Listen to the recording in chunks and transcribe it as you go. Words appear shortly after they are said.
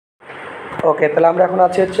ওকে, তাহলে আমরা এখন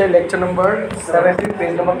আছি হচ্ছে লেকচার নম্বর 17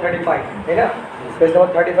 পেজ নম্বর 35, তাই না? পেজ নম্বর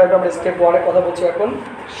 35 আমরা স্টেপ 1 এর কথা বলছি এখন,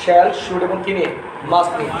 শ্যাল, শুড এবং কি নিয়ে,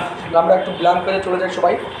 মাস্ট নিয়ে। তাহলে আমরা একটু ব্ল্যাঙ্ক করে চলে যাই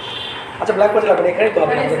সবাই। আচ্ছা, ব্ল্যাঙ্ক করতে লাগবে এখানেই তো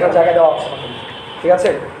হবে, যেখানে জায়গা দেওয়া আছে, ঠিক আছে?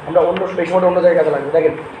 আমরা অন্য এই সময়টা অন্য জায়গায় কাজে লাগবে,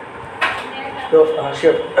 দেখেন তো।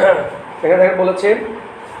 শিওর, এখানে দেখেন বলেছে,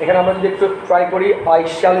 এখানে আমরা যদি একটু ট্রাই করি, আই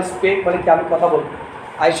শ্যাল স্পিক মানে কি, আমি কথা বলবো।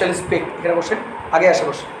 আই শ্যাল স্পিক, এখানে বসে আগে আসে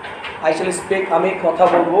বসে, আই শ্যাল স্পিক আমি কথা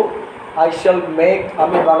বলবো। আই শ্যাল মেক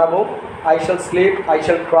আমি বানাবো। I shall sleep, I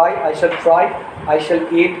shall Cry, I shall try, I shall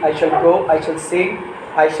eat, I shall go, I shall Singh,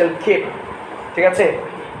 I shall keep, ঠিক আছে?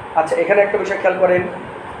 আচ্ছা, এখানে একটা বিষয় খেয়াল করেন,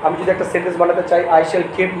 আমি যদি একটা সেন্টেন্স বানাতে চাই, আই শ্যাল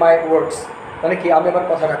কিপ মাই ওয়ার্ডস মানে কি, আমি আমার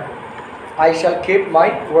কথা রাখবো। আই শ্যাল কিপ মাই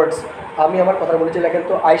ওয়ার্ডস, আমি আমার কথা বলেছি, লেখেন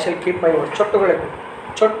তো আই শ্যাল কিপ মাই ওয়ার্ডস, ছোট্ট করে লেখেন,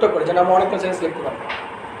 ছোট্ট করে, যেন আমরা অনেকটা সেন্টেন্স লিখতে পারি।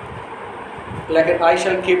 লেখেন I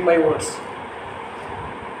shall keep my words,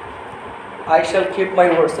 I shall keep my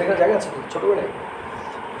ওয়ার্ডস, এখানে জায়গা আছে ছোটো করে,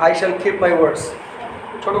 আই শ্যাল কিপ মাই ওয়ার্ডস,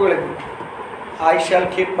 ছোটো করে লিখুন, I shall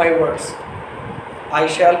keep my words, I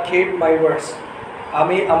shall keep my ওয়ার্ডস,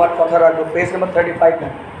 আমি আমার কথা রাখবো। পেজ নম্বর 35 না,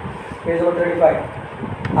 page number 35,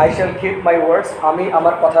 I shall keep my ওয়ার্ডস, আমি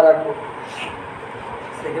আমার কথা রাখবো।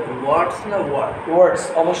 ওয়ার্ডস না ওয়ার্ড? ওয়ার্ডস,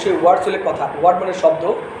 অবশ্যই ওয়ার্ডস হলে কথা, ওয়ার্ড মানে শব্দ,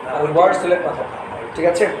 আর ওয়ার্ডস হলে কথা, ঠিক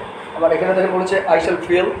আছে? আবার এখানে দেখে বলেছে আই শ্যাল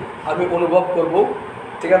ফিল, আমি অনুভব করব,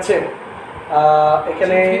 ঠিক আছে?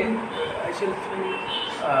 এখানে I shall feel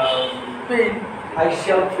pain, I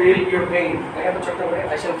shall feel your pain, দেখেন তো ছোট্ট করে,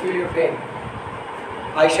 I shall feel your pain.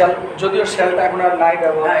 I shall, যদিও শ্যালটা এখন আর নাই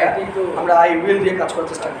ব্যবহার, আমরা আই উইল দিয়ে কাজ করার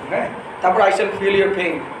চেষ্টা করি, হ্যাঁ? তারপর I shall feel your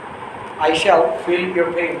pain, I shall feel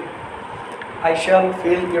your pain, I shall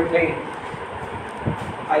feel your pain.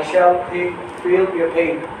 I shall feel your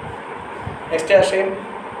pain. Next আসেন,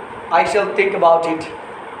 I shall think about it.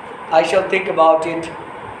 I shall think about it.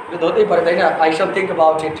 এটা হতেই পারে, তাই না? I shall think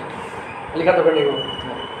about it. লেখা তো নেই।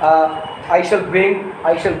 I shall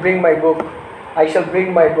bring my book. I shall bring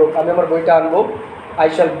my book. আমি আমার বইটা আনবো। I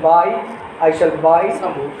shall buy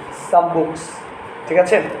some books. ঠিক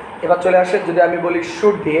আছে? এবার চলে আসে, যদি আমি বলি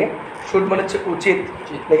should দিয়ে, should মানে হচ্ছে উচিত,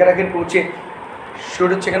 লেখা রাখেন উচিত, শুড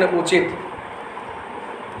হচ্ছে এখানে উচিত।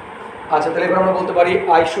 আচ্ছা, তাহলে এবার আমরা বলতে পারি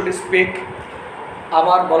আই শুড স্পিক,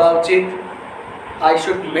 আমার বলা উচিত। আই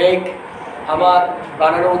শুড মেক, আমার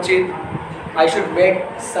বানানো উচিত। I should make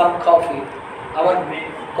some coffee, আমার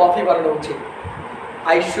কফি বানানো উচিত।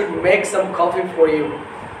 I should make some coffee for you,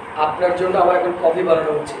 আপনার জন্য আমার এখন কফি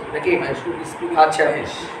বানানো উচিত, নাকি? I should speak. আচ্ছা,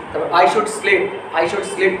 তারপর আই শুড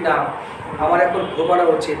স্লিপ নাও, আমার এখন ঘুমানো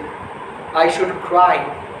উচিত। আই শুড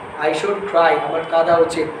ক্রাই, আমার কাঁদা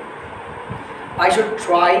উচিত। I should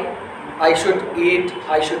try, I should eat,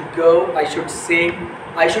 I should go, I should sing,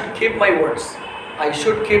 I should keep my words, I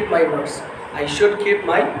should keep my words, I should keep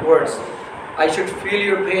my words. I should feel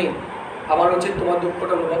your pain, আমার উচিত তোমার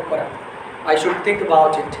দুঃখটা অনুভব করা। I should think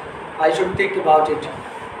about it, I should think about it.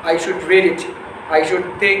 I should read it, I should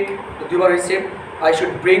think, দুবার হয়েছে। I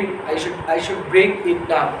should bring it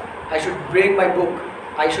down, I should bring my book,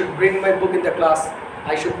 I should bring my book in the class,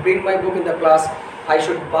 I should bring my book in the class. I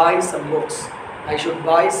should buy some books, I should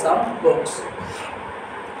buy some books.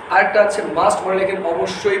 আরেকটা আছে must, মানে লেখেন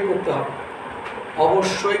অবশ্যই করতে হবে,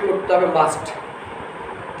 অবশ্যই করতে হবে, মাস্ট।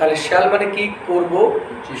 তাহলে শ্যাল মানে কি, করব,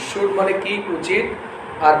 শুড মানে কি, উচিত,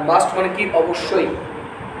 আর মাস্ট মানে কি, অবশ্যই।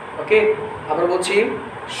 ওকে, আমরা বলছি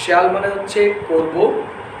শ্যাল মানে হচ্ছে করব,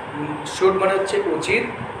 শুড মানে হচ্ছে উচিত,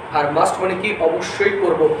 আর মাস্ট মানে কি, অবশ্যই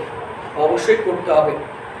করব, অবশ্যই করতে হবে।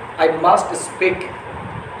 I must speak,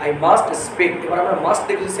 I must speak। এবার আমরা মাস্ট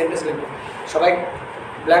দেখে সেন্টেন্স লিখবো, সবাই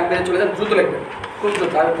ব্ল্যাঙ্ক পেজে চলে যান, দ্রুত লিখবেন, খুব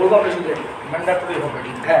দ্রুত, আমি বলবো আপনি শুধু লিখবেন, ম্যান্ডেটরি হবে।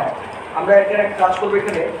 হ্যাঁ, আমরা এখানে কাজ করবো,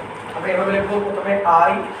 এখানে আমরা এভাবে লিখবো, প্রথমে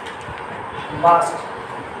আই মাস্ট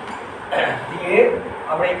দিয়ে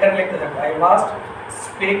আমরা এখানে লিখতে থাকবো, I must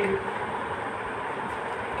speak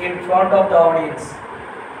in front of the audience,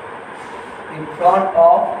 in front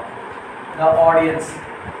of the audience.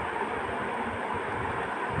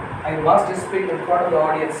 I must speak in front of the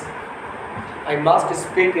audience. I must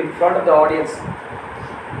speak in front of the audience.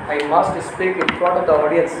 I must speak in front of the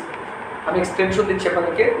audience. আমি extension দিচ্ছি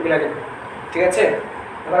আপনাদেরকে, মিলাই দেবেন, ঠিক আছে?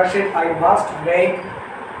 এবার আসেন, I must make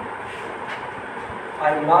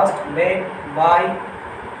my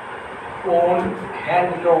own hand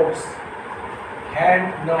notes. Hand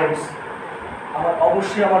notes. আমার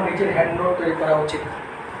অবশ্যই আমার নিজের হ্যান্ড নোট তৈরি করা উচিত,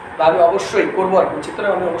 বা আমি অবশ্যই করবো, আর উচিত না,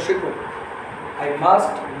 আমি অবশ্যই করবো। I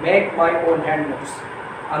must make my own hand notes.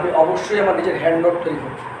 আমি অবশ্যই আমার নিজের হ্যান্ড নোট তৈরি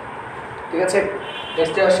করব, ঠিক আছে?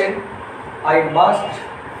 নেক্সটে আসেন, I must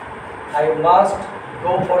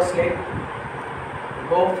go for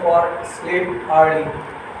sleep early.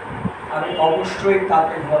 আমি অবশ্যই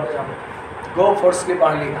তাড়াতাড়ি ঘুমাতে যাব, go for slip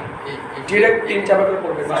early direct 3-4 বার করে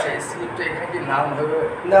পড়বেন বাসায়। স্লিপটা এখানে কি নাউন হবে?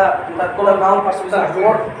 না না, কোনো নাউন পার্সন আসবে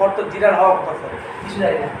না। ফর তো জিরার হওয়ার কথা স্যার। কিছু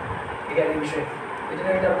জানি না এখানে এই বিষয়ে, এটা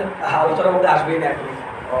একটা আমাদের আলোচনার মধ্যে আসবেই না এখন,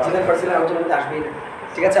 জিনার পার্সনের আলোচনার মধ্যে আসবেই না।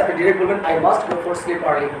 ঠিক আছে, আপনি ডিরেক্ট বলবেন I must go for slip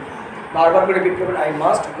early, বারবার করে রিপিট করবেন I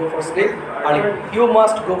must go for slip early, you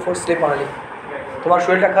must go for slip early. তোমার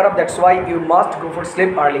শরীরটা খারাপ, that's why you must go for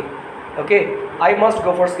slip early. Okay, I must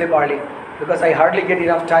go for slip early because I hardly gate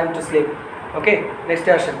enough time to sleep. ওকে,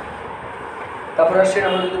 নেক্সটে আসেন। তারপরে আসেন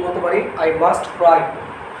আমরা যদি বলতে পারি I must Cry,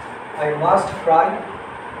 I must Cry,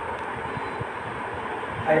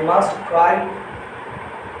 I must Cry.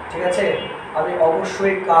 ঠিক আছে, আমি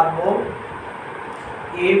অবশ্যই কাঁদবো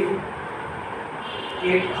ইফ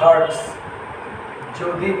ইট হার্টস,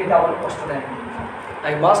 যদি এটা আমার কষ্ট দেয়।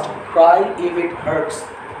 I must Cry if it hurts,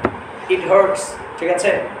 it hurts. ঠিক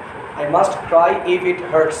আছে, I must Cry if it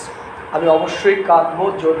hurts, আমি অবশ্যই কাঁদবো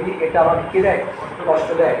যদি এটা আমাকে কী দেয়, কষ্ট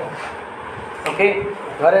দেয়। ওকে,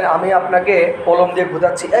 ধরেন আমি আপনাকে কলম দিয়ে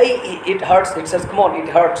বোঝাচ্ছি এই it hurts, it Sage come on it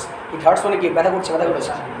hurts, it hurts মানে কি ব্যথা করছে, ব্যথা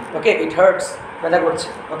করছে। ওকে, ইট হার্টস, ব্যথা করছে।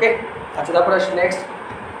 ওকে, আচ্ছা তারপরে নেক্সট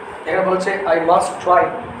এখানে বলছে I must try,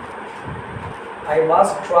 I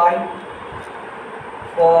must try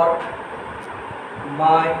for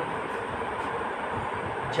my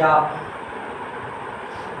job,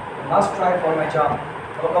 must try for my job,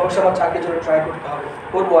 আমাকে অবশ্যই আমার চাকরির জন্য ট্রাই করতে হবে,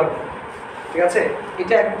 করবো আর কি। ঠিক আছে,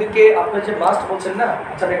 এটা একদিকে আপনার যে মাস্ট বলছেন না,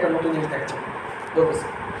 আচ্ছা আমি একটা নতুন জিনিস দেখছি বলতেছি।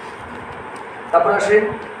 তারপর আসেন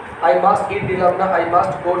আই মাস্ট ইট দিলাম না, আই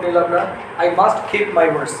মাস্ট গো দিলাম না, আই মাস্ট কিপ মাই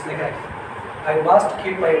ওয়ার্ডস লেখা আছে, I must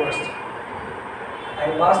keep my words, I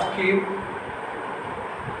must keep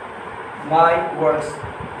my words,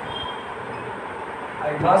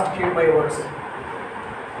 I must keep my ওয়ার্ডস,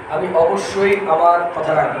 আমি অবশ্যই আমার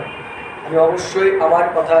কথা রাখবো, আমি অবশ্যই আমার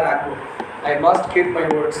কথা রাখবো, আই মাস্ট কিপ মাই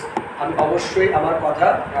ওয়ার্ডস, আমি অবশ্যই আমার কথা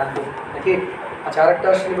রাখবো নাকি। আচ্ছা আরেকটা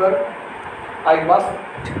আসলে এবার I must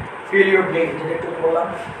feel your pain, যেটা একটু বললাম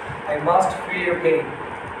I must feel your pain,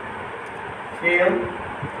 feel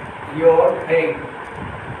your pain,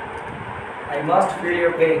 I must feel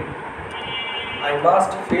your pain, I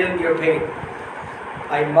must feel your pain,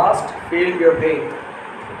 I must feel your pain,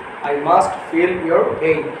 I must feel your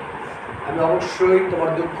pain, আমি অবশ্যই তোমার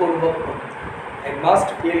দুঃখ অনুভব করব, I must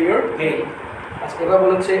feel your pain. আচ্ছা এবার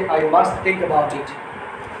বলেছে I must think about it,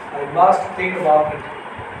 I must think about it,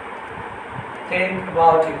 think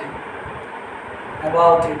about it,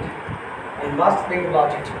 about it, I must think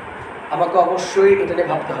about it, আমাকে অবশ্যই এটা নিয়ে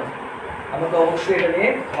ভাবতে হবে, আমাকে অবশ্যই এটা নিয়ে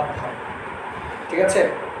ভাবতে হবে। ঠিক আছে,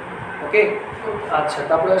 ওকে। আচ্ছা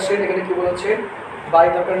তারপরে আসেন এখানে কী বলেছে বাই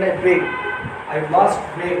দরকার নেই bring, I must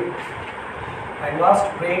bring, I must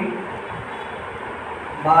bring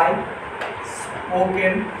my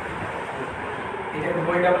spoken, এটা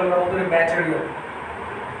বইটা বললাম আমাদের material,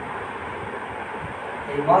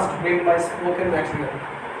 I must bring my spoken material,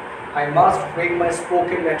 I must bring my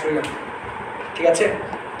spoken material। ঠিক আছে,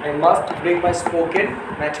 I must bring my spoken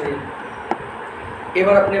material।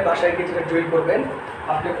 এবার আপনি বাসায় গিয়ে যেটা ড্রিল করবেন,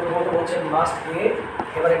 আপনি প্রথমত বলছেন মাস্ট দিয়ে,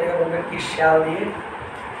 এবার এটাকে বলবেন কি শ্যাল দিয়ে,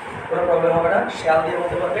 কোনো প্রবলেম হবে না, শ্যাল দিয়ে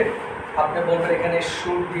বলতে পারবেন। আপনি বলবেন এখানে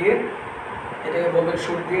শুড দিয়ে, এটাকে বলবেন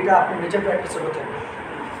শুড দিয়ে, এটা আপনি নিজে প্র্যাকটিস করতে হবে।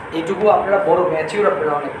 এইটুকু আপনারা বড় ম্যাচিওর,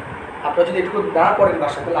 আপনারা অনেক, আপনারা যদি এটুকু না করেন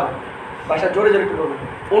বাসাতে লাভ, বাসা জোরে জোরে একটু করবেন,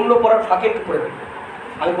 অন্য পড়ার ফাঁকে একটু করে দেবেন।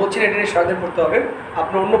 আমি বলছি না এটা নিয়ে সারাদিন পড়তে হবে,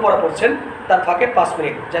 আপনি অন্য পড়া পড়ছেন তার ফাঁকে 5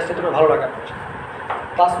 মিনিট জাস্ট এটা ভালো লাগে আপনার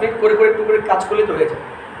 5 মিনিট করে করে একটু করে কাজ করলে তো হয়ে যায়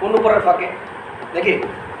অন্য পড়ার ফাঁকে নাকি।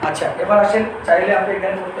 আচ্ছা এবার আসেন, চাইলে আপনি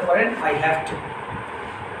এখানে করতে পারেন আই হ্যাভ টু,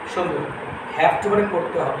 সুন্দর, হ্যাভ টু মানে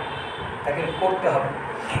করতে হবে, তাকে করতে হবে।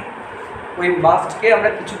 ওই মাস্টকে আমরা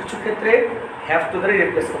কিছু কিছু ক্ষেত্রে হ্যাভ টু দ্বারা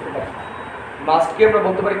রিপ্লেস করতে পারি, মাস্টকে আমরা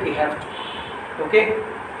বলতে পারি কি হ্যাভ টু। ওকে,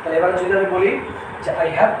 তাহলে এবার যদি আমি বলি যে I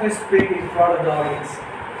have to speak in front of the audience,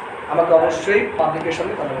 আমাকে অবশ্যই পাবলিকের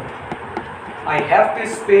সঙ্গে কথা বলতে হবে। I have to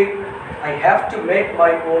speak, I have to make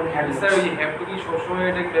my own hand. Sir ওই হ্যাভ টু কি সবসময়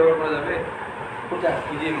এটা ব্যবহার করা যাবে? কোথায়?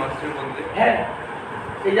 এই যে মাস্টারের বলতে। হ্যাঁ,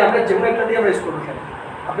 এই যে আমরা যেমন একটা দিয়ে আমরা ইউজ করবো, এখানে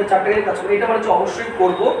আপনি 4 টাকা কাজ করবেন, এটা মানে হচ্ছে অবশ্যই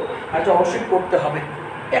করবো আর যে অবশ্যই করতে হবে,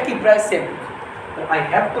 একই প্রায় same. I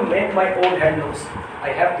have to make my own হ্যান্ডলস,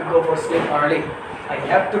 I have to go for slip early, I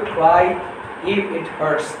have to try if it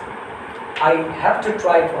hurts, I have to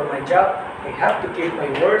try for my job, I have to keep my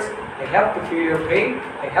words, I have to feel your pain,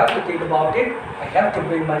 I have to think about it, I have to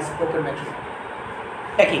bring my spoken material।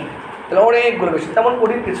 একই, তাহলে অনেকগুলো বেশি, তেমন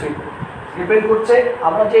কঠিন কিছুই depend করছে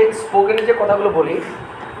আমরা যে স্পোকেনের যে কথাগুলো বলি।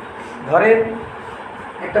 ধরেন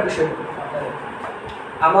একটা বিষয়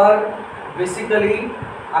আমার বেসিক্যালি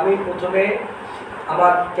আমি প্রথমে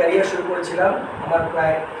আমার ক্যারিয়ার শুরু করেছিলাম, আমার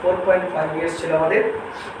প্রায় 4.5 ইয়ার্স ছিল আমাদের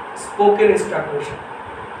স্পোকেন ইনস্ট্রাকটেশন,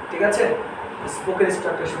 ঠিক আছে, স্পোকেন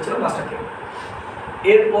ইনস্ট্রাকটেশন ছিল মাস্টার ট্রেনিং।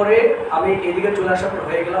 এরপরে আমি এদিকে চলে আসার পর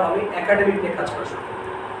হয়ে গেলাম আমি একাডেমিক নিয়ে কাজ করা শুরু করলাম।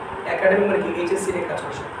 একাডেমিক মানে কি, এইচএসসি নিয়ে কাজ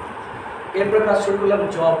করা শুরু করলাম। এরপরে কাজ শুরু করলাম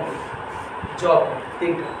জব,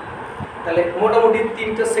 তিনটা। তাহলে মোটামুটি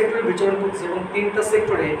 3টা সেক্টরে বিচরণ করছি এবং 3টা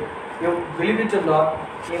সেক্টরে বিলিভের জন্য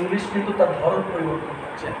ইংলিশ কিন্তু তার ধরন পরিবর্তন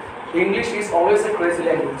করছে। English is always a crazy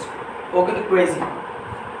language, ও কিন্তু ক্রেজি।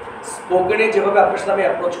 স্পোকেনে যেভাবে আপনার সাথে আমি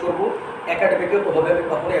অ্যাপ্রোচ করবো, একাডেমিকেও ওভাবে আমি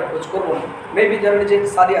কখনোই অ্যাপ্রোচ করবো না। মেবি ধরেন যে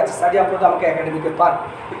সাদি আছে, সাদি আপনারা তো আমাকে একাডেমিকে পান,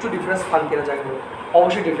 একটু ডিফারেন্স পান কিনা জায়গাগুলো,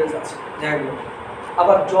 অবশ্যই ডিফারেন্স আছে জায়গাগুলো।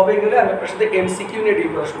 আবার জবে গেলে আমি আপনার সাথে এমসিকিউ নিয়ে ডিল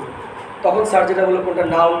করা শুরু, তখন স্যার যেটা বললো কোনটা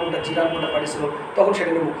নাউন কোনটা জিরান কোনটা পার্টিসিপল, তখন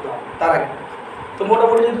সেটা নিয়ে মুক্ত হয় তার আগে। তো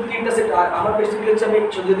মোটামুটি যদি 3টা সেক্টর, আর আমার বেসিক্যালি হচ্ছে আমি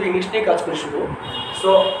যদি ইংলিশ নিয়ে কাজ করি শুধু, সো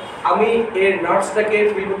আমি এর নার্ভসটাকে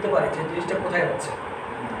ফিল করতে পারি যে জিনিসটা কোথায় হচ্ছে।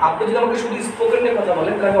 আপনি যদি আমাকে শুধু স্পোকেন নিয়ে কথা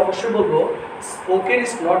বলেন তাহলে আমি অবশ্যই বলবো spoken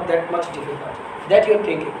is not that much difficult that your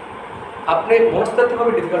thinking. আপনি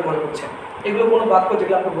মনস্তাত্ত্বিকভাবে ডিফিকাল্ট মনে করছেন, এগুলো কোনো বাক্য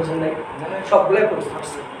যেগুলো আপনি বোঝেন নাই, সবগুলোই বুঝতে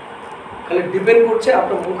পারছেন। খালি ডিপেন্ড করছে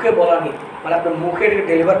আপনার মুখে বলা নেই, মানে আপনার মুখে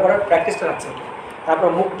ডেলিভার করার প্র্যাকটিসটা রাখছেন।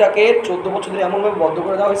 আপনার মুখটাকে 14 বছর ধরে এমনভাবে বদ্ধ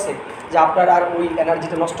করে দেওয়া হয়েছে যে আপনার আর ওই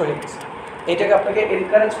এনার্জিটা নষ্ট হয়ে গেছে। এটাকে আপনাকে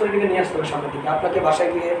এনকারেজ করে নিয়ে আসতে হবে সামনের দিকে। আপনাকে বাসায়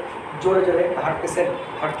গিয়ে জোরে জোরে হাঁটতেছেন,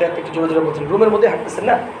 হাঁটতে হাঁটতে একটু জোরে জোরে বলছেন, রুমের মধ্যে হাঁটতেছেন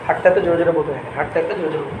না, হাঁটতে হাঁটতে জোরে জোরে বলতে থাকেন, হাঁটতে হাঁটতে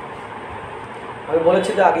জোরে জোরে বলতে। আমি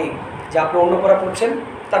বলেছি যে আগেই যে আপনি অন্য পড়া করছেন,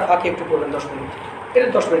 তার ফাঁকে একটু পড়বেন 10 মিনিট, এটা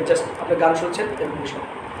 10 মিনিট জাস্ট আপনি গান শুনছেন এরকম বিষয়।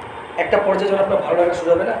 একটা পর্যায়ে যখন আপনার ভালো লাগা শুরু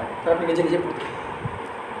হবে না, তখন আপনি নিজে নিজে পড়তে,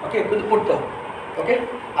 ওকে, কিন্তু পড়তে হবে, ওকে।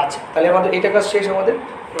 আচ্ছা, তাহলে আমাদের এইটা কাজ শেষ। আমাদের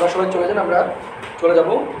ওরা সবাই চলে যান, আমরা চলে যাব।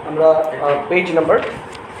 আমরা পেজ নাম্বার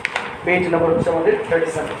হচ্ছে আমাদের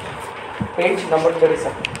 37, পেজ নাম্বার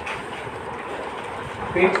 37,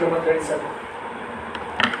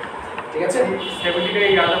 ঠিক আছে। 70টা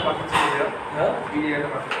ইয়াটা বাকি ছিল যা, হ্যাঁ, এই ইয়াটা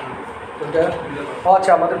বাকি ছিল। কোনটা? ও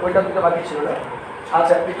আচ্ছা, আমাদের বইটা দুটো বাকি ছিল না।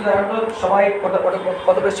 আচ্ছা, একটু দেখান তো সবাই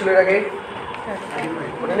কত পেজ ছিল এর আগে,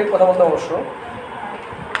 ওটা নিয়ে কথা বলতে অবশ্য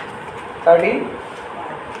 35,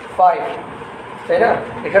 তাই না?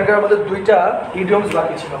 এখানকার আমাদের 2টা ইডিয়মস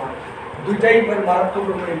বাকি ছিল, আমার 2টাই মারাত্মক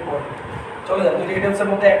রকমের ইম্পর্টেন্ট। চলে যান, 2টা ইডিয়মসের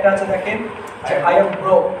মধ্যে একটা আছে দেখেন, আই এম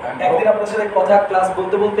ব্রোক। একদিন আপনার সাথে কথা ক্লাস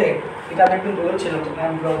বলতে বলতে এটা আমি একদিন বলেছিলাম যে আই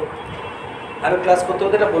এম ব্রোক। আমি ক্লাস করতে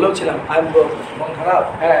করতে এটা বলেও ছিলাম আই এম ব্রোক। মন খারাপ?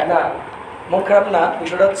 হ্যাঁ, না মন খারাপ না,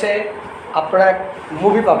 বিষয়টা হচ্ছে আপনারা এক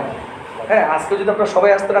মুভি পাবেন। হ্যাঁ, আজকে যদি আপনারা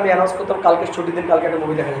সবাই আসতেন, আমি অ্যানাউন্স করতাম কালকে ছুটির দিন, কালকে একটা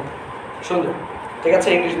মুভি দেখা যেত সুন্দর, ঠিক আছে,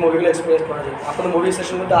 ইংলিশ মুভিগুলো এক্সপিরিয়েন্স করা যেত। আপনাদের মুভি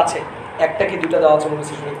সেশন মধ্যে আছে, একটা কি 2টা দেওয়া আছে মুভি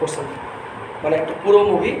সেশনে করছেন, মানে একটা পুরো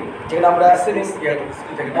মুভি যেখানে আমরা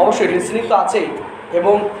অবশ্যই লিসেনিং তো আছেই,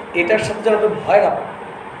 এবং এটার সাথে যেন আপনার ভয় না পান।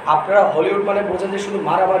 আপনারা হলিউড মানে বোঝেন যে শুধু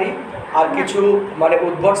মারামারি আর কিছু মানে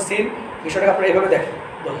উদ্ভট সিন, বিষয়টাকে আপনারা এইভাবে দেখেন।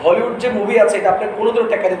 তো হলিউড যে মুভি আছে এটা আপনার কোনো দিনও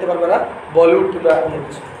টেক্কা দিতে পারবে না বলিউড কিংবা অন্য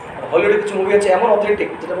কিছু। হলিউডের কিছু মুভি আছে এমন অথেন্টিক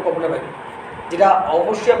যেটা আপনার কল্পনা পাই, যেটা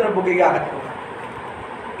অবশ্যই আপনার বুকে গিয়ে আঘাত করবে।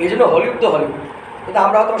 এই জন্য হলিউড তো হলিউড, কিন্তু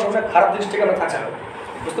আমরা হয়তো সবসময় খারাপ জিনিসটাকে আমরা কাঁচা হবে,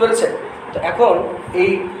 বুঝতে পেরেছেন? তো এখন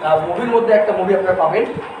এই মুভির মধ্যে একটা মুভি আপনারা পাবেন,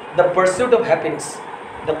 the pursuit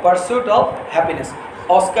of happiness,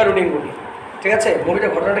 Oscar winning movie, ঠিক আছে।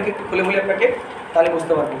 মুভিটার ঘটনাটা কি একটু খুলে বলি আপনাকে, তাহলে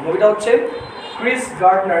বুঝতে পারবেন। মুভিটা হচ্ছে ক্রিস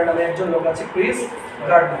গার্ডনার নামে একজন লোক আছে, ক্রিস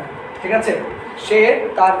গার্ডনার, ঠিক আছে। সে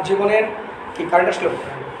তার জীবনের কি কারেন্ট আসলো,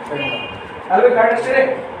 হ্যালো কারেন্ট আসছে রে,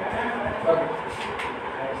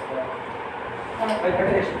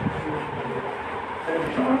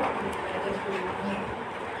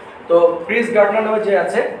 তো ক্রিস গার্ডনার নামে যে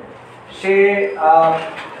আছে সে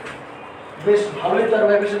বেশ ভালোই তার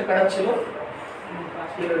ওয়াইফের সাথে কাটাচ্ছিল।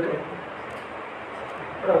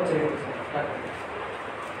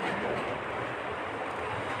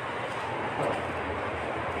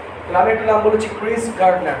 আমি একটা নাম বলেছি ক্রিস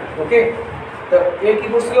গার্ডনার, ওকে। তো এ কী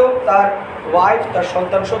করছিল, তার ওয়াইফ তার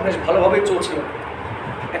সন্তান সব বেশ ভালোভাবেই চলছিল।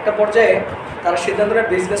 একটা পর্যায়ে তারা সিদ্ধান্ত নেয়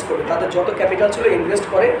বিজনেস করে, তাদের যত ক্যাপিটাল ছিল ইনভেস্ট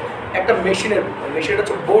করে একটা মেশিনের, মেশিনটা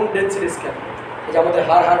হচ্ছে বোন ডেন্সিটি স্ক্যান, এই যে আমাদের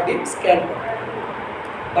হাড়টি স্ক্যান করে।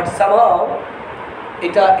 বাট সামহাও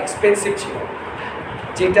এটা এক্সপেন্সিভ ছিল,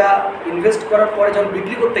 যেটা ইনভেস্ট করার পরে যখন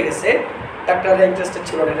বিক্রি করতে গেছে ডাক্তাররা ইন্টারেস্টেড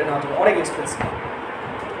ছিল না, এটা নেওয়ার জন্য অনেক এক্সপেন্সিভ,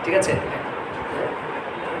 ঠিক আছে।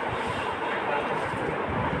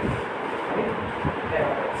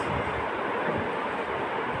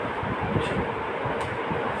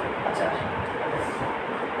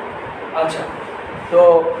 আচ্ছা, তো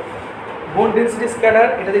বোন ডেন্সিটি স্ক্যানার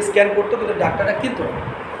এটা দিয়ে স্ক্যান করতো, কিন্তু ডাক্তাররা কিনতো না।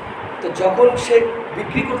 তো যখন সে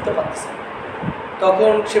বিক্রি করতে পারছে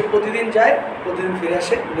তখন সে প্রতিদিন যায়, প্রতিদিন ফিরে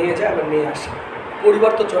আসে, নিয়ে যায় আবার নিয়ে আসে।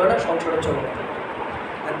 পরিবার তো চলে না, সংসারও চলে না।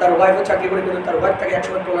 আর তার ওয়াইফও চাকরি করে, কিন্তু তার ওয়াইফ তাকে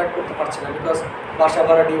একসময় প্রোভাইড করতে পারছে না, বিকজ বাসা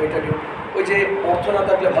ভাড়া ডিউ, এটা ডিউ, ওই যে অর্থ না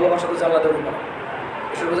থাকলে ভালোবাসা তো জানলা দেবেন না,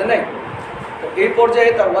 এসব বোঝেন নাই? তো এই পর্যায়ে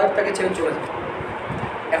তার ওয়াইফ তাকে ছেড়ে চলে যায়।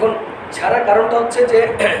 এখন ছাড়ার কারণটা হচ্ছে যে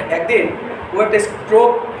একদিন ও একটা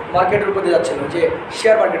স্ট্রক মার্কেটের উপর দিয়ে যাচ্ছিল, যে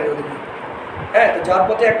শেয়ার মার্কেটের ওদিকে। হ্যাঁ, তো যার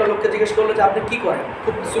পথে একটা লোককে জিজ্ঞেস করলো যে আপনি কী করেন,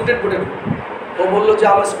 খুব সুটেড বুটেড। ও বললো যে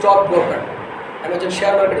আমার স্টক ব্রোকার, আমি হচ্ছেন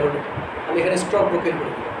শেয়ার মার্কেট হোল্ডার, আমি এখানে স্টক ব্রোকিং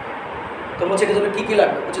করি। তো বলছে এটার জন্য কী কী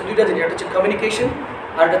লাগবে? হচ্ছে দুইটা জিনিস, একটা হচ্ছে কমিউনিকেশন,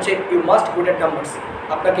 আর একটা হচ্ছে you must good at numbers.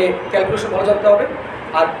 আপনাকে ক্যালকুলেশন ভালো জানতে হবে,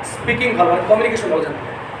 আর স্পিকিং ভালো, মানে কমিউনিকেশন ভালো জানতে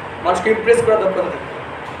হবে, মানুষকে ইমপ্রেস করার দক্ষতা থাকবে।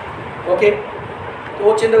 ওকে, তো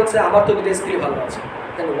ও চিন্তা করছে আমার তো দুটো স্কিল ভালো আছে,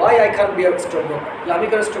 দেন Y I can be a stock broker, আমি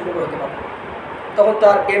কেন স্টক ব্রোকার হতে পারবো? তখন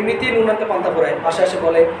তার এমনিতেই নুনান্তে পান্তা পড়ায়, পাশে এসে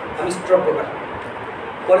বলে আমি স্টক ব্রোকার।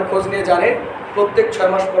 পরে খোঁজ নিয়ে জানে প্রত্যেক 6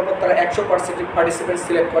 মাস পর পর তারা 100% পার্টিসিপেন্ট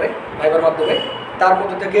সিলেক্ট করে ভাইবার মাধ্যমে, তার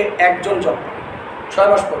মধ্যে থেকে একজন জব পাবে। 6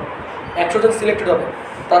 মাস পর 100 জন সিলেক্টেড হবে,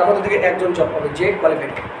 তার মধ্যে থেকে একজন জব পাবে যে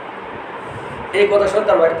কোয়ালিফাইড। এই কথা শুনে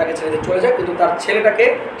তার ওয়াইফ তাকে ছেড়ে দিয়ে চলে যায়, কিন্তু তার ছেলেটাকে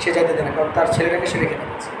সে যাইতে দেয় না, কারণ তার ছেলেটাকে সে রেখে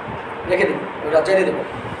দিবে, যাইতে দেবে।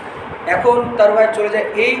 এখন তার ওয়াইফ চলে যায়,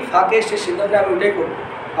 এই ফাঁকে সে সিদ্ধান্ত আমি ওইটাই করবো,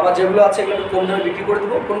 আমার যেগুলো আছে এগুলো কম দামে বিক্রি করে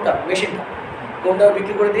দেবো। কোনটা? মেশিনটা কম দামে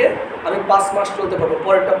বিক্রি করে দিয়ে আমি 5 মাস চলতে পারবো,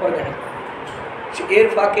 পরেরটা পরে দেখা যাবে। এর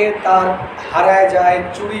ফাঁকে তার হারায় যায়,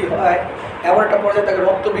 চুরি হয়, এমন একটা পর্যায়ে তাকে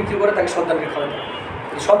রক্ত বিক্রি করে তাকে সন্তানকে খাওয়াতে হয়,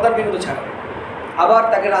 সন্তানকে কিন্তু ছাড়া। আবার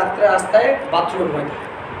তাকে রাত্রে রাস্তায় বাথরুমে ঘুমাইতে হয়।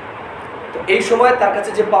 তো এই সময় তার কাছে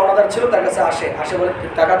যে পাওনাদার ছিল তার কাছে আসে বলে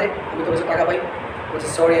টাকা দে, আমি তোর কাছে টাকা পাই। বলছে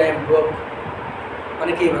সরি আই এম ব্রোক।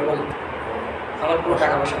 মানে কি এবার বলেন, আমার কোনো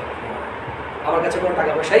টাকা পয়সা, আমার কাছে কোনো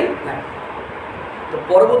টাকা পয়সাই নাই। তো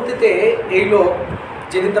পরবর্তীতে এই লোক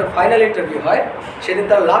যেদিন তার ফাইনাল ইন্টারভিউ হয় সেদিন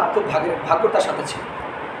তার লাভ খুব ভাগ্য তার সাথে ছিল,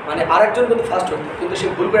 মানে আরেকজন কিন্তু ফার্স্ট হতো, কিন্তু সে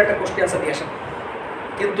ভুল করে একটা কোশ্চেন আনসার দিয়ে আসে।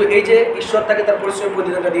 কিন্তু এই যে ঈশ্বর তাকে তার পরিশ্রমের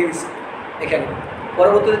প্রতিদানটা দিয়ে দিচ্ছে এখানে।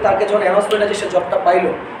 পরবর্তীতে তাকে যখন অ্যানাউন্সমেন্ট আছে সে জবটা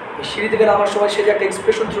পাইলো, সিঁড়ি থেকে নামার সময় সে যে একটা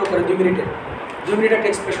এক্সপ্রেশন থ্রো করে 2 মিনিট একটা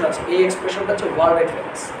এক্সপ্রেশন আছে, এই এক্সপ্রেশনটা হচ্ছে world wide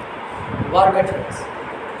famous.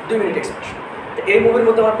 2 minute expression. তো এই মুভির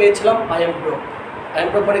মধ্যে আমরা পেয়েছিলাম I am broke. I am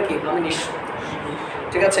broke মানে কি? আমি নিঃস্ব।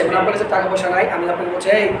 ঠিক আছে, মানে আপনার কাছে টাকা পয়সা নাই, আমি আপনাকে বলছি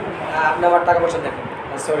এই আপনি আমার টাকা পয়সা দেন,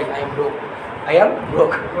 sorry I am broke, I am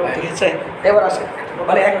broke. ঠিক আছে, এবার আসে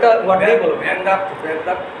মানে একটা ওয়ার্ডেই বলবো,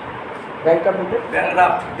 ব্যাংকটা বলতে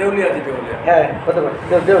দেউলিয়া। হ্যাঁ হতে পারে,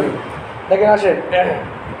 দেউলি। দেখেন আসেন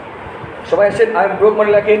সবাই আসেন, আই এম ব্রোক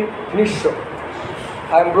মানে লেখেন নিঃস্ব।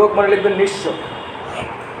 আই এম ব্রোক মানে লিখবেন নিঃস্ব।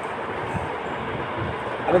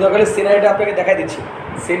 আমি দরকার সিনারিটা আপনাকে দেখাই দিচ্ছি,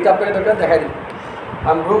 সিনটা আপনাকে দরকার দেখাই দিই।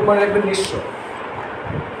 আই এম ব্রোক মানে লিখবেন নিঃস্ব।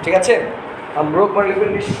 ঠিক আছে, আই এম ব্রোক মানে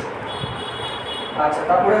লিখবেন নিঃস্ব। আচ্ছা,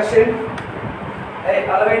 তারপরে আসেন এই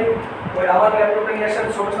আলামিন, ওই আমার ল্যাপটপটা নিয়ে আসেন,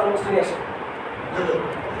 ছোটো সমস্ত নিয়ে আসেন,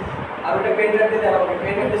 আর ওটা পেন ড্রাইভ দিয়ে দেন আমাকে,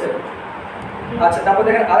 পেন ড্রাইভ দিয়ে। আচ্ছা, তারপর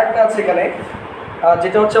দেখেন আরেকটা আছে এখানে,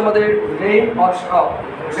 যেটা হচ্ছে আমাদের rain or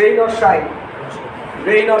shine.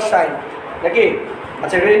 Rain or shine নাকি?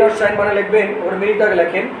 আচ্ছা, রেইন অর শাইন মানে লিখবেন, ওর মিনিটটাকে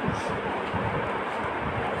লেখেন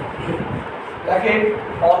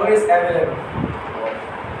always available.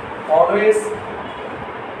 Always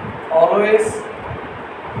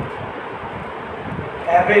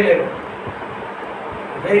available,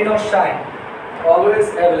 rain or shine, always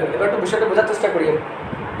available. এবার একটু বিষয়টা বোঝার চেষ্টা করি।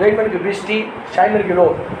 রেইন মানে কি? বৃষ্টি। শাইন মানে কি?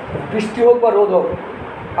 রোদ। বৃষ্টি হোক বা রোদ হোক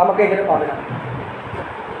আমাকে এখানে পাবে না,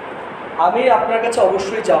 আমি আপনার কাছে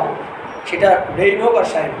অবশ্যই যাব, সেটা রেইন হোক আর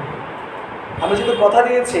শাইন। আমি যদি কথা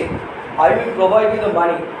দিয়েছি I will provide you the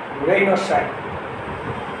money, rain or shine,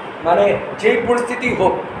 মানে যেই পরিস্থিতি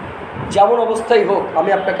হোক, যেমন অবস্থায় হোক, আমি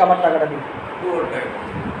আপনাকে আমার টাকাটা দিব।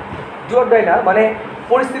 ডু অর ডাই না, মানে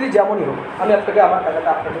পরিস্থিতি যেমনই হোক আমি আপনাকে আমার টাকাটা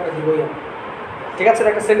আপনার টাকা দিবই আমি। ঠিক আছে,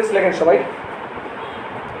 একটা সেন্টেন্স লেখেন সবাই,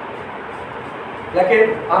 লেখেন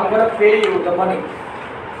I'm gonna pay you the money।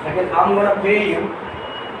 লেখেন I'm gonna pay you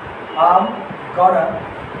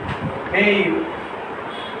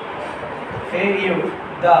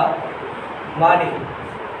the money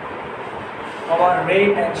for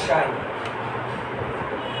rain and shine।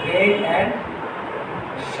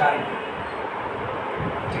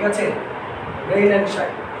 ঠিক আছে, রেইন অ্যান্ড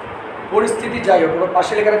শাইন, পরিস্থিতি যাই হোক, ওর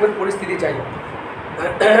পাশে লেখা রাখবেন পরিস্থিতি যাই হোক।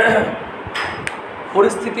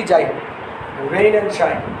 পরিস্থিতি যাই হোক, রেইন অ্যান্ড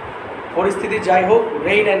শাইন। পরিস্থিতি যাই হোক,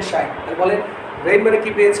 রেইন অ্যান্ড শাইন। তাহলে বলেন রেইন মানে কি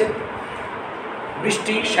পেয়েছেন?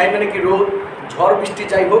 বৃষ্টি। শাইন মানে কি? রোদ। ঝড় বৃষ্টি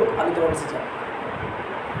যাই হোক আমি তোমার কাছে যাই।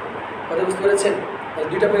 কথা বুঝতে পেরেছেন? তাহলে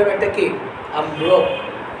দুইটা পেলাম, একটা কি আই এম ব্রোক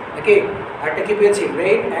নাকি, আরেকটা কি পেয়েছি?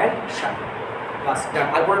 Rain and shine. বাস, ডান।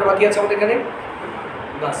 আর কোনটা বাকি আছে আমাদের এখানে?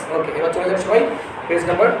 বাস, ওকে। এবার চলে যান সবাই পেজ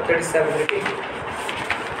নাম্বার 37 নাকি,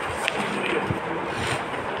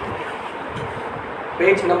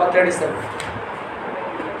 পেজ নাম্বার 37।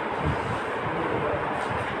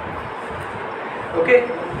 ওকে,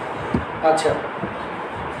 আচ্ছা।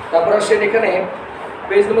 তারপর আসেন এখানে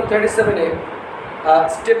পেজ নম্বর 37-এ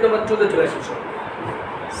স্টেপ নাম্বার 2-তে চলে এসেছো।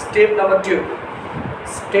 Step number 2,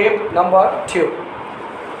 step number 2।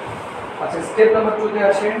 আচ্ছা, স্টেপ নাম্বার 2-তে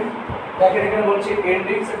আসেন। দেখেন এখানে বলছি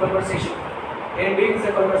endings a conversation, endings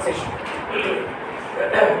a conversation.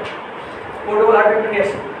 Portable hard ড্রাইভটা নিয়ে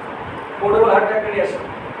আসেন, পোর্টেবল হার্ড ড্রাইভটা নিয়ে আসেন,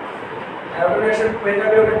 ওটা নিয়ে আসেন, পেন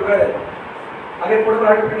ড্রাইভে ওটা ঢুকে দেন। আগে পোর্টেবল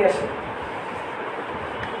হার্ড ড্রাইভটা নিয়ে আসেন।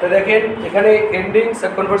 তো দেখেন এখানে এন্ডিংস এ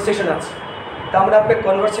কনভারসেশন আছে। তা আমরা আপনার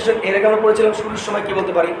কনভারসেশন এর আগে আমরা পড়েছিলাম শুরুর সময় কী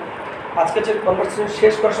বলতে পারি, আজকে যে কনভারসেশন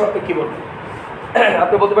শেষ করার সময় আপনি কী বলবেন?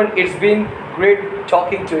 আপনি বলতে পারেন it's been great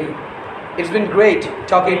talking to you, it's been great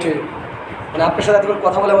talking to you, মানে আপনার সাথে এতক্ষণ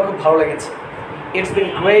কথা বলে আমার খুব ভালো লেগেছে। It's been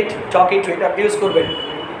great talking to you, এটা আপনি ইউজ করবেন।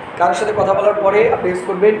 কারোর সাথে কথা বলার পরে আপনি ইউজ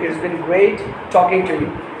করবেন it's been great talking to you.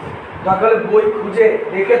 দরকার হলে বই খুঁজে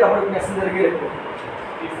দেখে তারপরে মেসেঞ্জারে গিয়ে লিখবেন।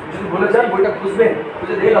 যদি ভুলে যান বইটা খুঁজবেন,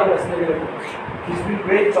 খুঁজে দেখে তারপরে মেসেঞ্জারে গিয়ে লিখবেন it's been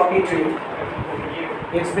great talking to you,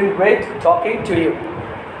 it's been great talking to you.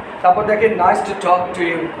 তারপর দেখেন nice to talk to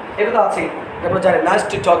you, এটা তো আছেই, তারপর জানেন nice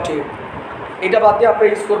to talk to you. এটা বাদ দিয়ে আপনি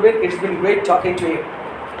ইউজ করবেন it's been great talking to you.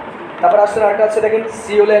 তারপর আসলে আরেকটা আছে দেখেন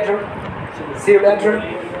C you later, C you later,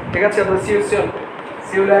 ঠিক আছে? তারপর C you soon,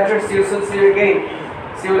 C you later, C you soon, C you again,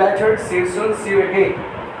 C you later, C you soon, C you again.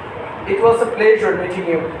 It was a pleasure meeting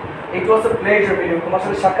you, it was a pleasure meeting you, তোমার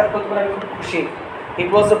সাথে সাক্ষাৎ করতে পারে আমি খুব খুশি। ইট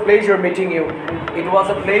ওয়াজ a pleasure meeting you, it was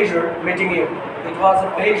a pleasure meeting you, it was a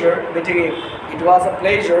pleasure meeting you, it was a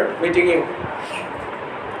pleasure meeting you.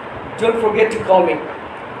 Don't forget to call me,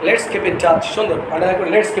 let's keep in touch. সুন্দর, underline করে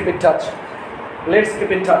let's keep in touch, let's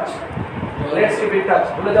keep in touch, let's keep in touch.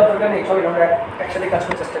 ভুলে যাওয়ার দরকার নেই, সবাই আমরা একসাথে কাজ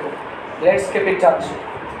করার চেষ্টা করি। Let's keep in touch.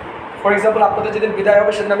 For example আপনাদের যেদিন বিদায়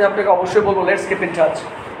হবে সেদিন আমি আপনাকে অবশ্যই বলবো let's keep in touch,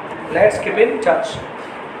 let's keep in touch.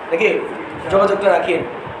 দেখি যোগাযোগটা রাখিয়ে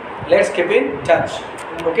লেটস কিপ ইন টাচ।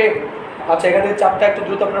 ওকে, আচ্ছা এখানে চাপটা একটু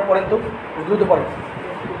দ্রুত আপনারা পড়েন, তো দ্রুত পড়েন,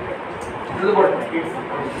 দ্রুত পড়েন।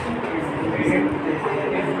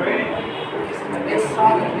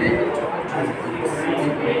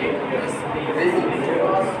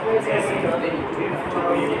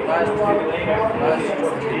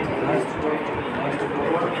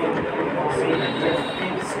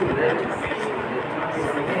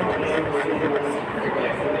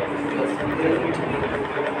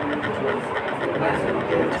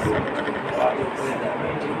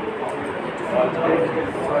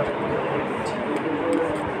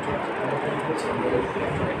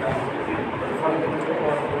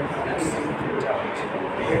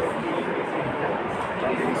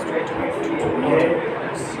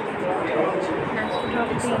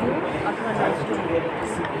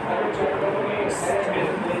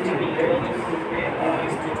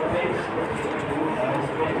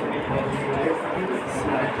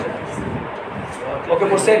 ওকে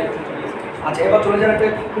বলছেন? আচ্ছা এবার চলে যাওয়ার একটা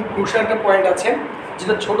খুব ক্রুশিয়াল একটা পয়েন্ট আছে,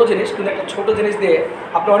 যেটা ছোটো জিনিস, কিন্তু একটা ছোটো জিনিস দিয়ে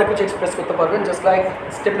আপনি অনেক কিছু এক্সপ্রেস করতে পারবেন। Just like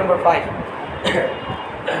step number 5,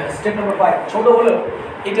 step number 5 ছোটো হলেও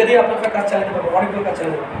এটা দিয়ে আপনার কাজ চালাতে পারবেন, অনেকগুলো কাজ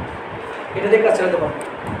চালাতে পারবেন, এটা দিয়ে কাজ চালাতে পারবেন।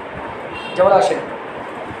 যেমন আসেন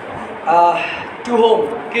টু হোম,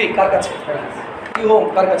 কি কার কাছে? টু হোম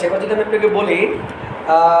কার কাছে? এবার যদি আমি আপনাকে বলি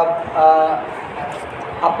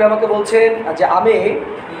আপনি আমাকে বলছেন যে আমি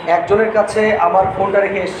একজনের কাছে আমার ফোনটা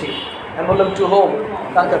রেখে এসেছি, আমি বললাম টু হোম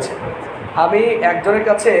কার কাছে? আমি একজনের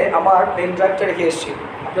কাছে আমার পেন ড্রাইভটা রেখে এসেছি,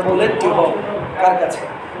 আপনি বললেন টু হোম কার কাছে?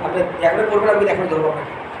 আপনি একবার করবেন, আমি এখন ধরবো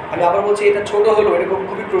আপনাকে। আমি আবার বলছি এটা ছোটো হলো, এটা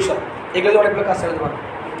খুবই ক্রুশাল, এগুলো অনেকগুলো কাজ চালাতে পারবো।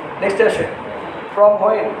 নেক্সট আসে ফ্রম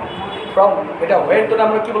হোয়েন, ফ্রম, এটা ওয়েন তো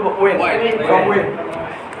আমরা কী বলবো? When, from when,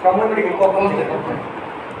 from when থেকে কখন থেকে,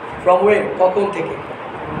 ফ্রম ওয়েন কখন থেকে,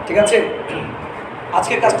 ঠিক আছে?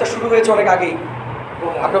 আজকের কাজটা শুরু হয়েছে অনেক আগেই,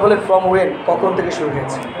 আপনি বলেন ফ্রম ওয়েন কখন থেকে শুরু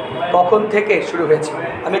হয়েছে, কখন থেকে শুরু হয়েছে।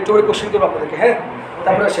 আমি একটু করে কোশ্চেন করবো আপনাদেরকে, হ্যাঁ?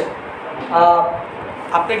 তারপরে আসেন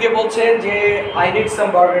আপনি কি বলছেন যে I need some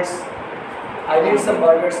burghers, I need some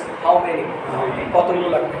burghers, how many, কতগুলো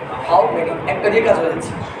লাগবে? হাউ মেনি, একটা দিয়ে কাজ হয়ে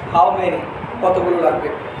যাচ্ছে, হাউ মেনি, কতগুলো লাগবে।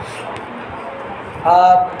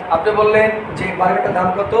 আপনি বললেন যে বার্গারটার দাম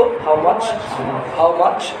কত, how much, how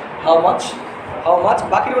much, how much, how much,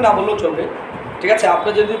 বাকিগুলো না বললেও চলবে, ঠিক আছে? আপনি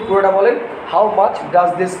যদি পুরোটা বলেন how much does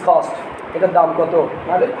this cost, এটার দাম কত,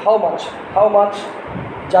 মানে হাউ মাচ, হাউ মাচ।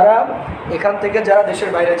 যারা এখান থেকে যারা দেশের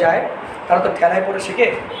বাইরে যায় তারা তো ঠেলায় পড়ে শিখে,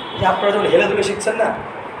 যে আপনারা যখন হেলে ধুলে শিখছেন না,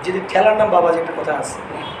 যদি ঠেলার নাম বাবা যে একটা কথা আছে,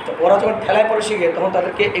 তো ওরা যখন ঠেলায় পড়ে শিখে তখন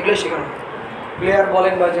তাদেরকে এগুলোই শেখানো, প্লেয়ার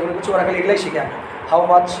বলেন বা যেগুলো কিছু, ওরা খালি এগুলোই শিখে, হাউ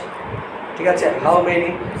মাচ, ঠিক আছে, হাউ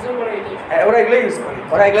মেনি, হ্যাঁ ওরা এগুলোই ইউজ করে,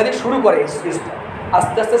 ওরা এগুলো দিয়ে শুরু করে ইউজটা,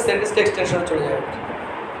 আস্তে আস্তে সেন্টেন্সটা এক্সটেনশনে চলে যায়,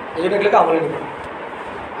 এই জন্য এগুলোকে আমলে নেবেন।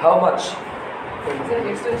 হাউ মাচ,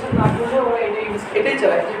 এক্সটেনশন না করলে ওরা এটাই ইউজ এটাই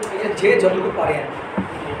চালায় যে যতটুকু পারে আর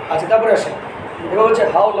আচ্ছা তারপরে আসে এবার হচ্ছে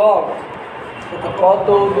হাউ লং, কত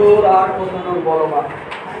দূর আর কত দূর বলো মা,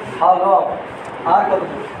 হাউ লং আর কত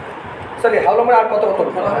দূর, সরি হাউ লং মানে আর কত কত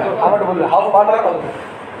আমার বললে হাউ ফার মানে কত দূর,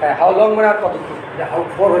 হ্যাঁ হাউ লং মানে আর কত দূর, হাউ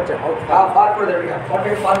ফর হচ্ছে হাউ হাউ ফার করে দেবে,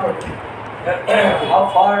 ফরটাকে ফার করে দেবে, হাউ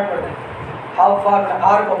ফার করে দেবে, হাউ ফার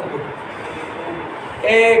আর কত দূর।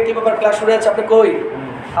 এ কি ব্যাপার ক্লাস শুরু আছে আপনি কই,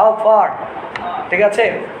 হাউ ফার, ঠিক আছে।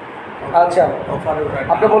 আচ্ছা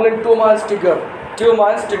আপনি বললেন 2 miles to go, 2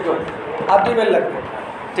 miles to go, R 2 mile লাগবে,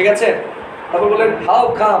 ঠিক আছে। তারপর বললেন হাউ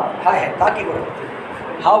কাম, হ্যাঁ হ্যাঁ তা কি করে,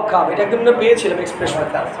 হাউ কাম এটা একদম না পেয়েছিলাম এক্সপ্রেশন,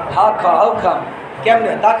 হাউ কাম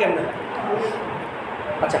কেমনে, তা কেমনে।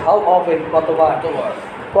 আচ্ছা হাউ অফেন কতবার,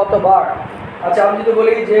 কতবার। আচ্ছা আমি যদি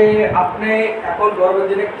বলি যে আপনি এখন গরমের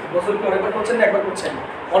দিনে গোসল করে অনেকবার করছেন না একবার করছেন,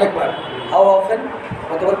 অনেকবার, হাউ অফেন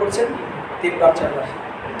কতবার করছেন, 3 বার 4 বার,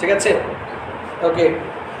 ঠিক আছে। ওকে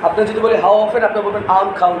আপনি যদি বলি হাউ অফেন আপনি বলবেন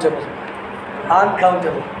আনকাউন্টেবল,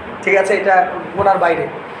 আনকাউন্টেবল, ঠিক আছে, এটা গোনার বাইরে।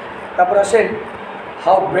 তারপর আসেন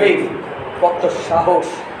হাউ ব্রেভ কত সাহস,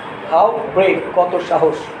 হাউ ব্রেভ কত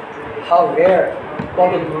সাহস, হাউ রেয়ার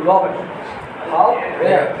কত দুর্লভ, হাউ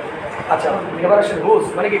রেয়ার। আচ্ছা এবার আসেন হুস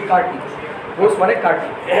মানে কি কার্টি, হুস মানে কার্টি।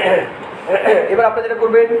 এবার আপনি যেটা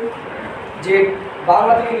করবেন যে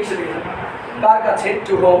বাংলা থেকে ইংলিশে লিখবেন, কার কাছে,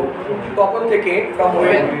 টু হোম, কখন থেকে, ফ্রম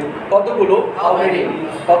হোয়েন, কতগুলো, হাউ মেনি,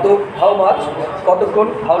 কত, হাউ মাচ, কতক্ষণ,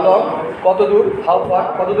 হাউ লং, কত দূর, হাউ ফার,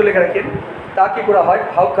 কত দূর লেখা রাখেন, তা কী করা হয়,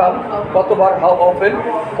 হাউ কাম, কতবার, হাউ অফেন,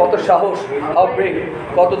 কত সাহস, হাউ ব্রেভ,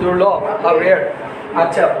 কত দুর্লভ, হাউ রেয়ার।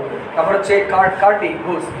 আচ্ছা তারপর হচ্ছে কার্টি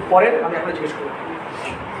হুস, পরের আমি আপনাকে জিজ্ঞেস করবো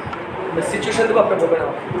সিচুয়েশন দেবো, আপনি বলবেন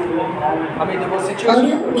আমাকে, আমি দেবো সিচুয়েশন।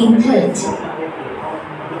 Audio input.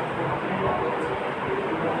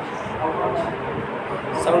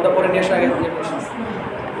 সাউন্ডটা পরে নিয়ে আসা আগে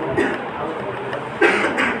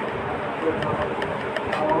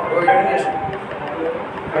ওইটা নিয়ে আসুন,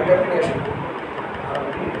 ওইটা নিয়ে আসুন,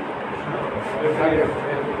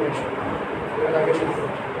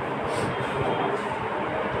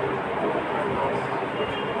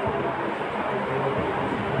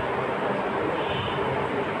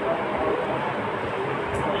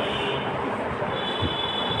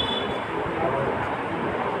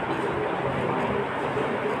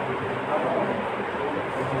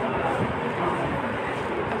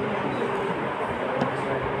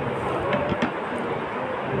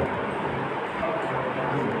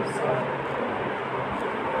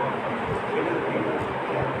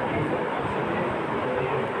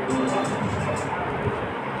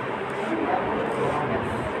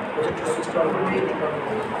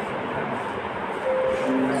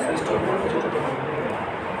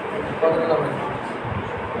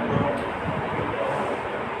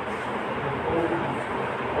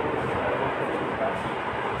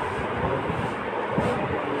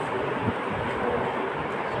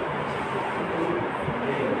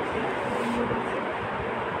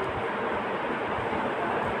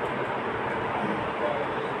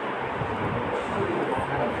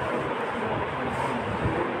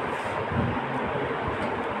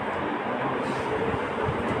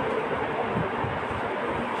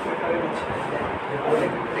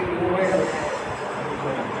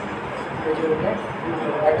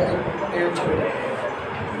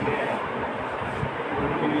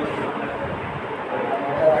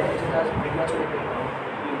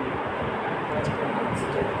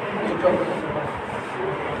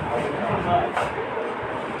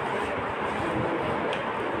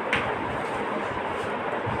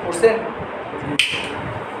 বুঝছেন?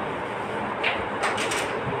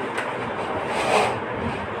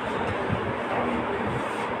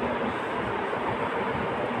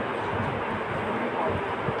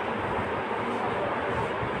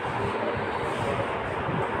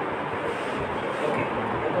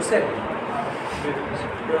 বুঝছেন?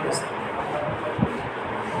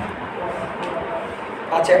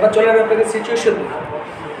 আচ্ছা এবার চলে যাবে আপনাদের সিচুয়েশন।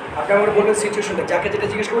 আপনি আমাকে বলবেন সিচুয়েশনটা, যাকে যেটা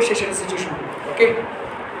জিজ্ঞেস করবো সে সেটা সিচুয়েশন। ওকে,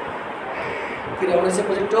 ফিরে হয়েছে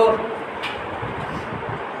প্রজেক্টর,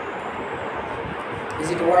 ইজ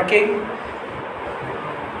ইট ওয়ার্কিং?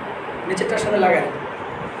 নিচেরটার সাথে লাগাই,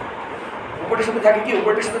 উপরটার সাথে থাকে কি?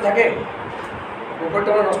 উপরটার সাথে থাকে, উপরটা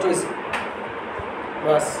আমার নষ্ট হয়েছে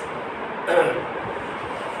বাস।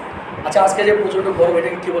 আচ্ছা আজকে যে প্রচণ্ড গরম,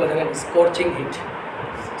 এটাকে কী বলে জানেন? Scorching hit.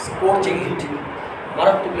 স্কর্চিং হিট,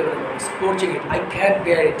 মারাত্মক লেভেলের গরম, scorching hit. I can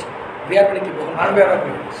bear it. Bear মানে কি? বলুন। Unbearable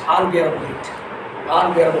hit. Unbearable hit,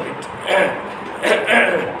 unbearable hit.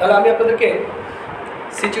 তাহলে আমি আপনাদেরকে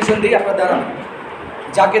সিচুয়েশন দিই, আপনারা দাঁড়ান,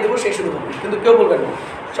 যাকে দেবো সেই শুধু বলবেন, কিন্তু কেউ বলবেন না।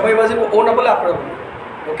 সবাই বাজে ও না বলে আপনারা বলবেন।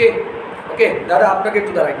 ওকে, ওকে দাদা আপনাকে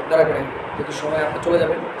একটু দাঁড়া করেন, যেহেতু সময় আপনি চলে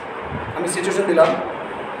যাবেন, আমি সিচুয়েশন দিলাম,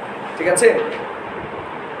 ঠিক আছে?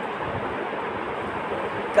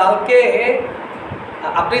 কালকে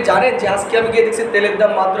আপনি জানেন যে আজকে আমি গিয়ে দেখছি তেলের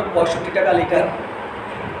দাম মাত্র 65 টাকা লিটার।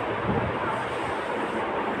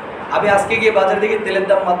 আমি আজকে গিয়ে বাজারে দেখি তেলের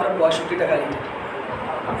দাম মাত্র 65 টাকা লিটার।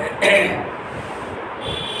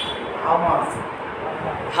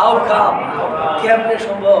 হাউ কাম, কেমনে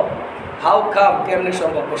সম্ভব? হাউ কাম, কেমনে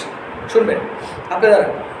সম্ভব? বসে শুনবেন, আপনি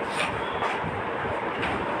দাঁড়ান।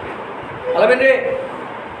 আলামিন রে,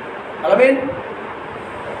 আলামিন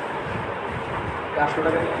 800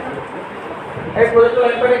 টাকা। এই প্রজেক্ট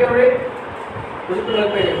লাইন পাই কেন রে? প্রজেক্ট লাইন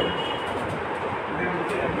পাই কেন?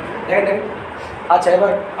 দেখেন। আচ্ছা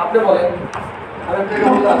এবার আপনি বলেন, আমি আপনাকে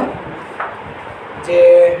বললাম যে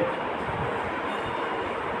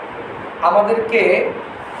আমাদেরকে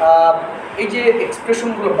এই যে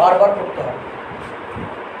এক্সপ্রেশনগুলো বারবার করতে হবে,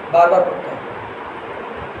 বারবার করতে হবে।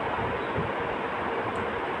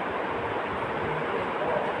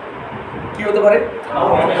 কি হতে পারে?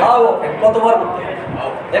 হাউ, কতবার করতে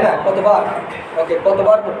হবে, তাই না? কতবার? ওকে,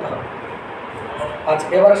 কতবার করতে হবে। আচ্ছা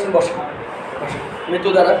এবার আসেন, বসেন বসেন,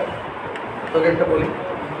 মৃত্যু দ্বারা তোকে একটা বলি,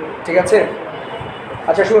 ঠিক আছে?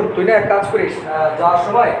 আচ্ছা শুন, তুই না এক কাজ করিস, যাওয়ার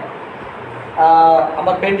সময়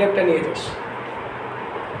আমার পেন ড্রাইভটা নিয়ে যাস,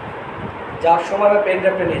 যাওয়ার সময় আমার পেন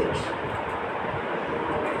ড্রাইভটা নিয়ে যাস।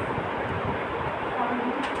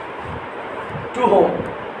 টু হোম,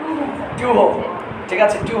 টু হোম, ঠিক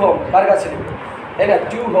আছে? টু হোম কার কাছে নেবে, তাই না?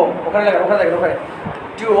 টু হোম, ওখানে লাগেন, ওখানে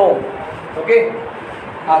টু হোম, ওকে?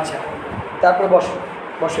 আচ্ছা তারপরে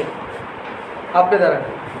বসেন, আপনি দাঁড়ান,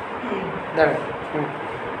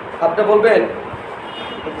 আপনি বলবেন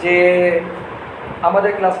যে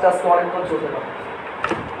আমাদের ক্লাসটা আজকে অনেকক্ষণ চলতে পারে,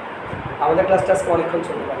 আমাদের ক্লাসটা আজকে অনেকক্ষণ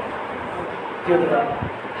চলতে পারে। কী হতে পারে?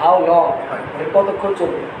 হাউ লং, মানে কতক্ষণ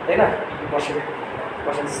চলবে, তাই না? বসেন।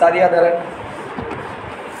 সাদিয়া দাঁড়ান।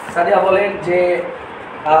 সাদিয়া বলেন যে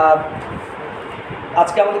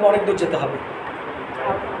আজকে আমাদেরকে অনেক দূর যেতে হবে।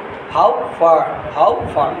 হাউ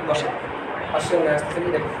ফার, বসেন, আসলে আসতেছেন,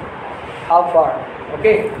 দেখুন হাউ ফার,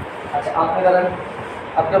 ওকে? আচ্ছা আপনি দাঁড়ান,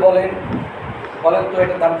 আপনি বলেন তো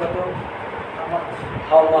এটার দাম কত?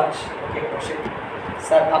 হাউ মাচ, ওকে? বসে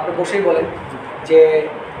স্যার, আপনি বসেই বলেন যে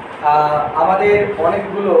আমাদের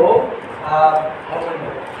অনেকগুলো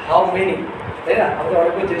হাউ মেনি, তাই না? আমাদের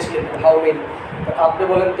অনেকগুলো জিনিস কিনতে, হাউ মেনি। আপনি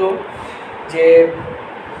বলেন তো যে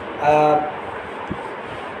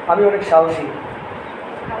আমি অনেক সাহসী,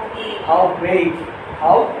 হাউ ব্রেভ,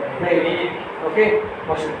 ওকে?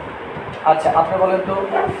 বসেন। আচ্ছা আপনি বলেন তো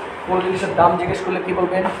কোনো জিনিসের দাম জিজ্ঞেস করলে কী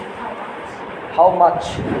বলবেন? হাউ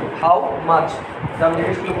মাচ, দাম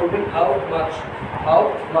জিজ্ঞেস করলে বলবেন হাউ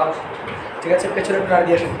মাচ, ঠিক আছে? পেছনে একটু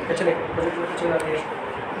নাড়িয়ে আসেন, পেছনে নাড়িয়ে আসেন,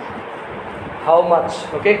 হাউ মাচ,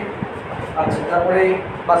 ওকে? আচ্ছা তারপরে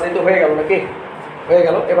বাস, এই তো হয়ে গেল নাকি? হয়ে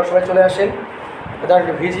গেল। এবার সবাই চলে আসেন, এটা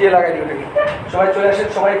একটু ভিজিয়ে লাগাই দিই ওটাকে। সবাই চলে আসেন,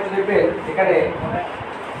 সবাই একটু দেখবেন এখানে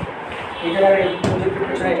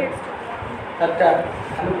পেছনে একটা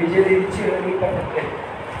আমি ভিজিয়ে দিয়ে দিচ্ছি।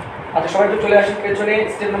 আচ্ছা সবাই একটু চলে আসেন পেছনে।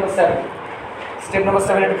 স্টেপ নাম্বার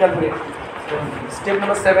 7 একটু খেয়াল করি। স্টেপ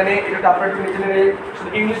নাম্বার 7-এ এটা আপনার একটু নিজে শুধু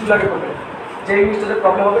ইংলিশগুলো আগে করবেন, যে ইংলিশটাতে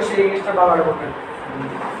প্রবলেম হবে সেই ইংলিশটা বাংলা করবেন,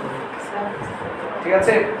 ঠিক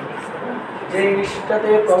আছে? যে ইংলিশটাতে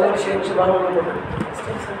প্রবলেম হবে সেই ইংলিশে বাংলা করবেন।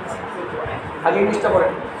 আগে ইংলিশটা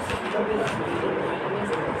পড়েন,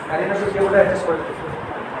 আর এটা শুধু কেবলটা অ্যাডজাস্ট করে দেবেন।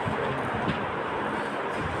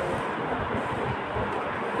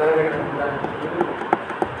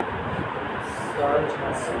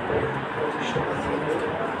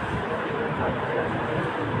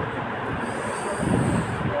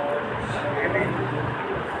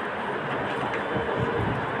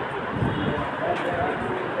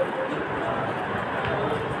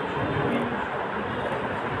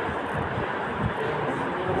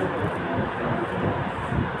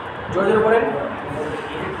 জোরে পড়েন।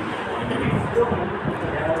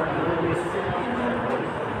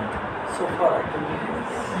 সোফার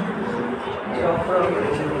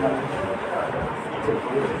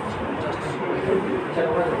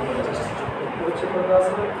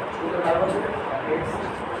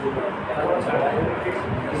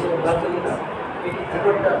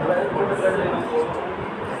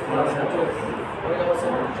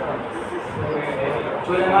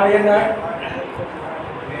চলে মারিয়ে না।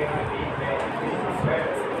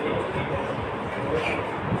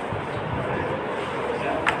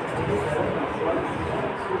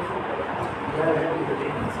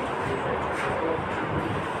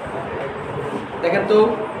 দেখেন তো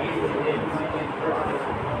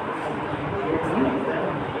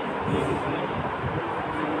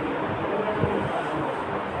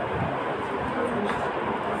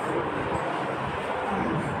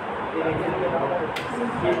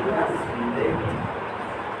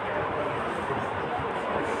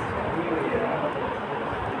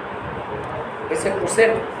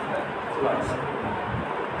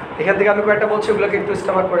এখান থেকে আমি কয়েকটা বলছি, ওগুলোকে একটু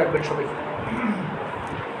স্টামার করে রাখবেন সবাই।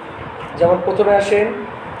 যেমন প্রথমে আসেন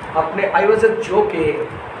আপনি I was joking,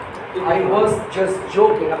 I was just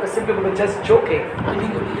joking. আপনি সিম্পলি বলবেন just joking,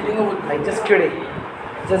 I just kidding,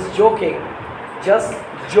 just joking, just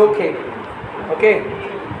joking. ওকে,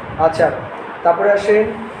 আচ্ছা তারপরে আসেন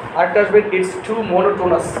আরেকটা আসবেন ইটস টু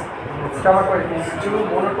মোনোটোনাস। স্টামার করে it's two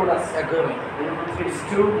monotonous, it's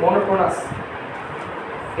two monotonous,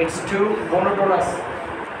 it's two monotonous.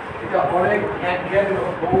 এটা অনেক একঘেয়েমি,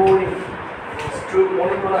 বোরিং, ইটস টু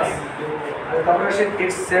মোনোটোনাস। তারপরে আসেন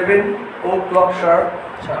ইটস 7 o'clock sharp।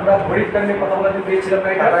 আমরা ঘড়ির টাইম নিয়ে কথা বলতে পেরেছিলাম না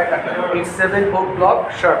এটা? It's 7 o'clock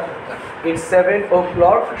sharp, it's 7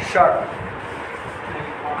 o'clock sharp।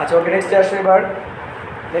 আচ্ছা ওকে, নেক্সটে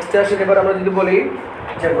আসেন এবার আমরা যদি বলি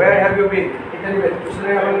যে ওয়্যার হ্যাভ ইউ বিন, এটা নেবেন পিছনে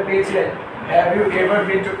আমরা পেয়েছিলেন have you ever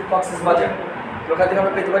been to Cox's বাজার। ওখান থেকে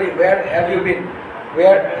আমরা পেতে পারি wire have you been,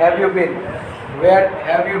 wire have you been, wire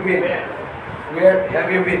have you been, wire have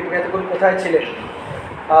you been, তুমি এতক্ষণ কোথায় ছিলে?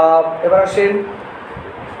 এবার আসেন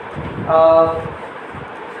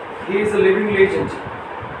he is a living legend.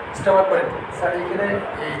 Starmer করেন স্যার এখানে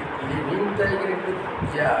এই লিভিংটা এখানে একটু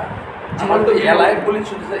জীবন্ত এলাইভ বলি,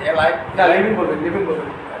 শুধু এলাইভ না, লিভিং বলবেন, লিভিং বলবেন,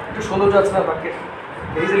 একটু সৌন্দর্য আছে না বাক্যের।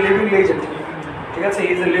 He is a living legend, ঠিক আছে, he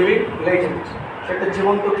is a living legend, সেটা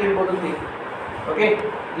জীবন্ত কিংবদন্তি। ওকে,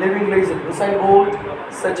 living legend, Hussain bolt,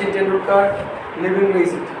 Sachin Tendulkar, living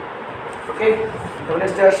legend. ওকে, তো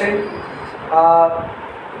নেক্সটে আসেন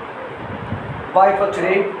by for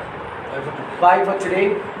today, by for today,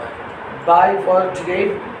 by for today.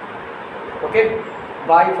 Okay,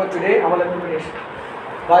 by for today আমাদের preparation,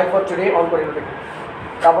 by for today on করে নেবেন।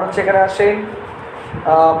 তারপর হচ্ছে এখানে আসেন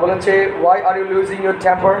বলেছে Y are you losing your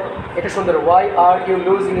temper. এটা সুন্দর, Y are you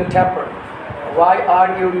losing your temper, Y are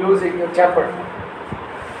you losing your temper,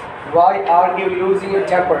 Y are you losing your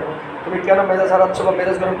temper. তুমি কেন মেজাজ হারাচ্ছ বা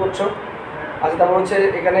মেজাজ গরম করছো? আচ্ছা তারপর হচ্ছে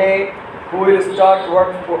এখানে who will start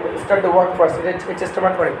the work first, এটা চেষ্টা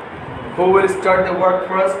করে who will start the work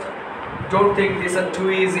first. Don't think this R two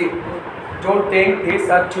easy, don't think this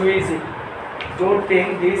R two easy, don't think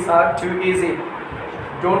this R two easy,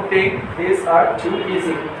 don't think this R two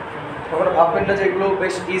easy. কখনো ভাববেন না যে এগুলো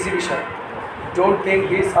বেশ easy বিষয়। Don't think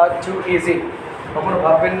this R two easy, কখনো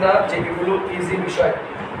ভাববেন না যে এগুলো ইজি বিষয়।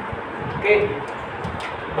 ওকে,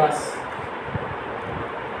 বাস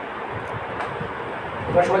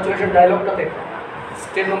এবার সবাই চলে আসেন ডায়লগটাতে।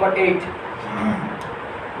 স্টেপ নাম্বার 8,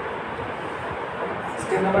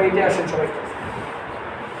 স্টেপ নাম্বার 8-এ আসেন সবাই।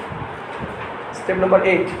 স্টেপ নাম্বার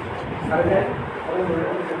 8,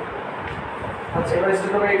 আচ্ছা এবার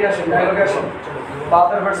স্টেপ নাম্বার 8-এ আসেন, ডায়লগে আসেন।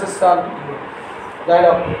 Father versus San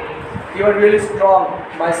dialogue. You are really strong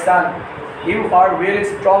my San, you are really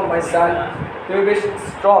strong মাই সান, তুমি বেশ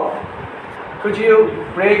strong. Could you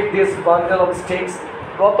break this bundle of sticks?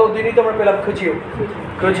 গত দিনই তো আমরা পেলাম খুঁজিও,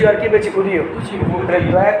 খুঁজিও আর কি পেয়েছি উদিও।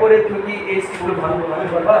 দয়া করে তুমি কি এই স্টিকগুলো ভালো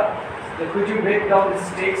পারবা? Could you break down the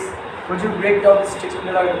sticks? Could you break down the sticks?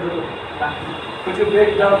 Could you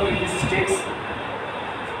break down these sticks?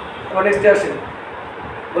 What next আসেন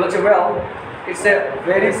বলেছে well it's a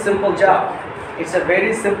very simple job, it's a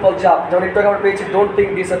very simple job। যেমন একটু আমরা পেয়েছি don't think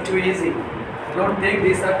these are too easy, don't think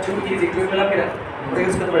these are too easy। তুমি পেলাম কিনা?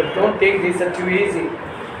 Don't think these are too easy।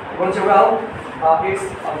 বলছে well it's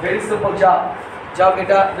a very simple job, job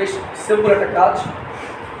এটা বেশ সিম্পল একটা কাজ।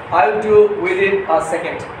 I'll do within a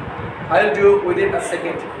second, I'll do within a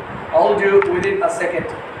second, I'll do within a second,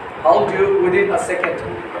 I'll do within a second।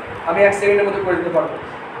 আমি 1 সেকেন্ডের মধ্যে করে দিতে পারবো।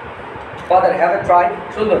 Father have a try,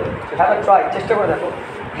 সুন্দর, have a try, চেষ্টা করে দেখো,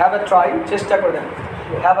 have a try, চেষ্টা করে দেখো,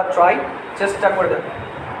 have a try, চেষ্টা করে দেখো,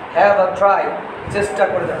 have a try, চেষ্টা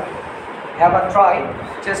করে দেখো, have a try,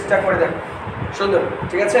 চেষ্টা করে দেখো। সুন্দর,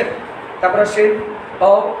 ঠিক আছে। তারপর আসেন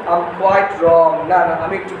oh I'm quite wrong, না না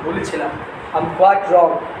আমি একটু ভুলেছিলাম, I'm quite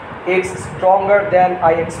wrong, it's stronger than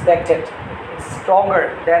I expected, it's stronger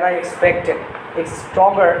than I expected, it's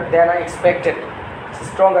stronger than I expected, it's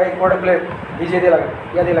stronger এই কোডটা প্লে ভিজিয়ে দিয়ে লাগান,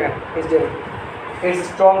 ইয়া দিয়ে লাগান, it's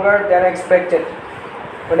stronger than I expected।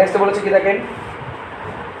 তো নেক্সট বলেছে কি দেখেন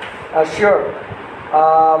sure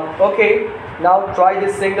okay now try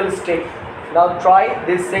this single stick, now try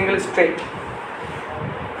this single stick,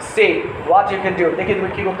 see what you can do, দেখি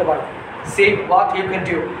তুমি কি করতে পারো, see what you can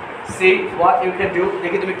do, see what you can do,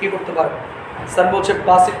 দেখি তুমি কি করতে পারো। সান বলছে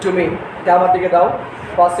pass it to me, এটা আমার দিকে দাও,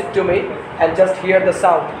 pass it to me and just hear the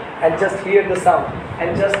sound, and just hear the sound, and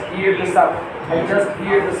just hear the sound, and just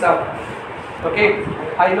hear the sound। Okay,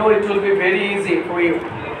 I know it will be very easy for you,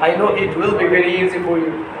 I know it will be very easy for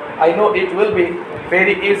you. I know it will be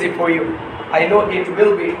very easy for you. I know it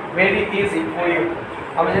will be very easy for you.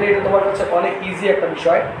 আমি জানি এটা তোমার কাছে অনেক easy একটা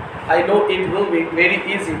বিষয়. I know it will be very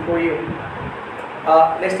easy for you.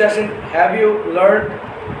 Next question. Have you learned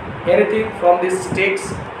anything from these sticks?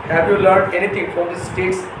 Have you learned anything from these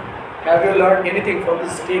sticks? Have you learned anything from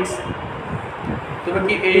these sticks? তুমি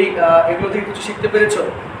কি এই এগুলো থেকে কিছু শিখতে পেরেছো?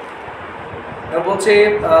 বলছে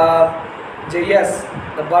যে yes,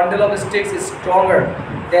 the bundle of sticks is stronger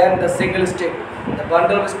than the single stick. The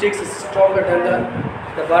bundle of sticks is stronger than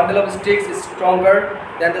the bundle of sticks is stronger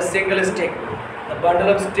than the single stick. The bundle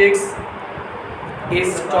of sticks is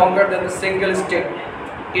stronger than the single stick.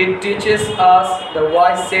 It teaches us the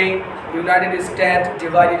wise saying, united we stand,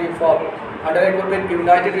 divided we fall. Underline করবেন,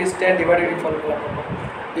 united we stand, divided we fall.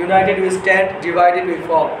 United we stand, divided we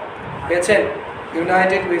fall. পেয়েছেন?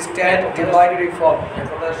 United we stand, divided we fall.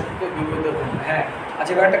 হ্যাঁ,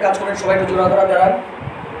 আচ্ছা এবার একটা কাজ করেন, সবাই একটু জোড়া দাঁড়ান,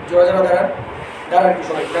 দাঁড়ান একটু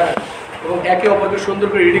সবাই দাঁড়ান, এবং একে অপরকে সুন্দর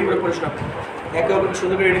করে রিডিং করে পড়ে শোনাবেন, একে অপরকে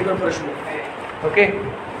সুন্দর করে রিডিং করে পড়ে শোনাবেন। ওকে,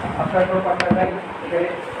 আপনার কোনো পার্টনার নাই এখানে,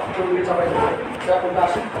 আপনার চাপাই যা করতে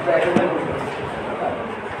আসেন আপনারা একজন করবেন।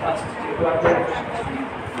 আচ্ছা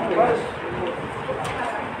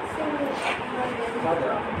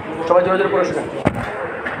সবাই জোরে জোরে পড়ে শোনান।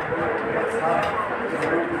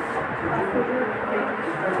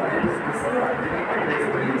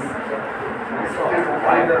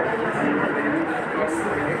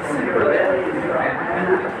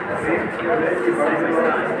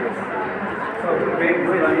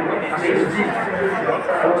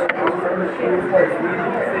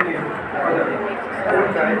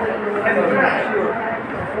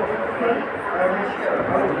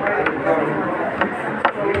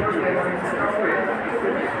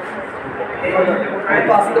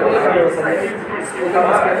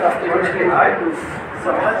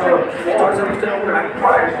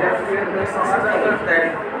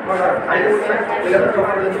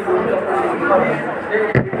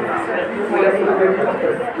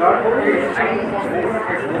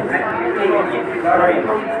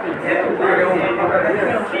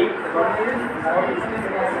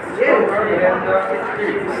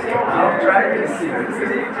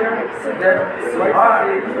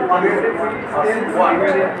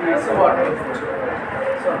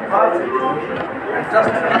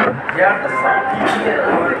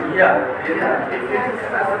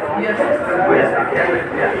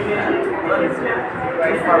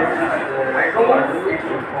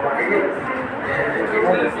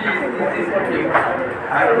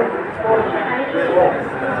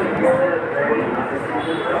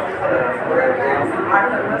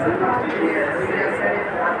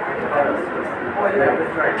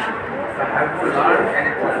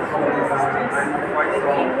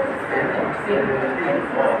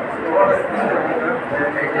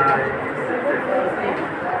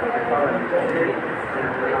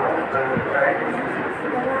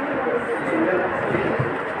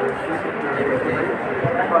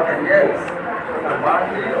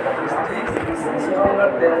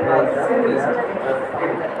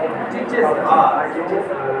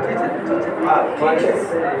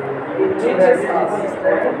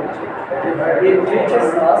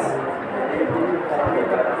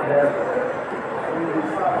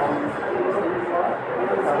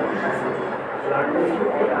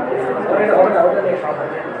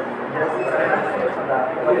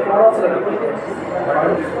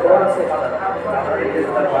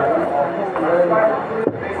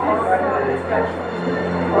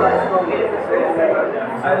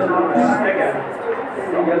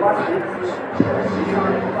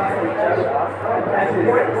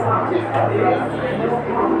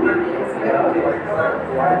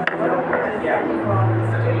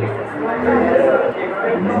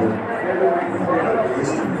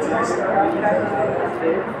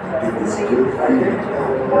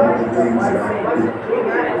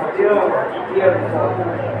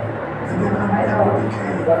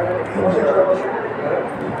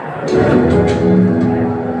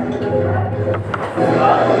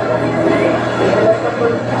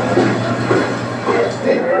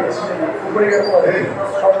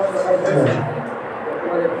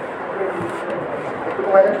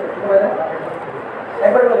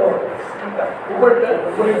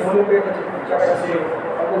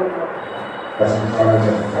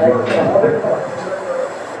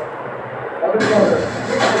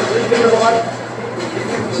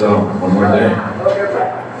 So, one more day.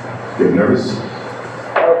 Get nervous?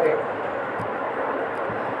 Okay.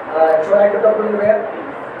 Try to talk to the man.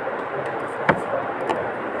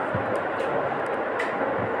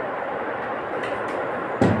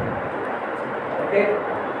 Okay.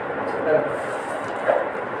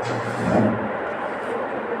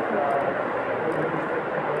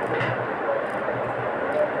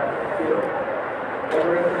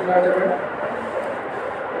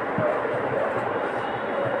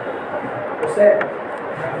 understand?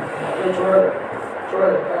 আপনি छोड़ दे छोड़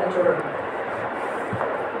दे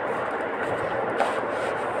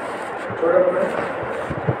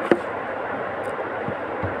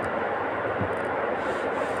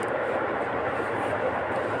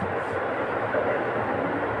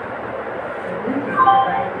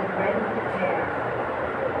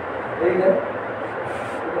ठीक है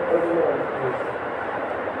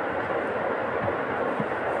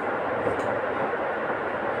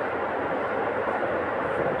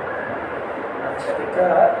अच्छा এটা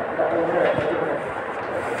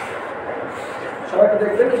সবাই একটু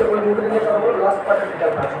দেখবেন যে ওই মুভি নিয়ে কথা বলবো লাস্ট পার্টের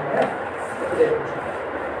ডিটেইল না শুনে হ্যাঁ একটু দেখুন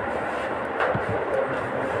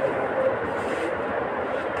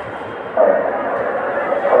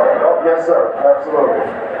Oh, yes, sir. Absolutely.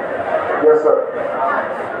 Yes, sir.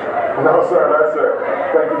 No, sir. That's it.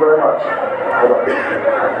 Thank you very much. Bye-bye.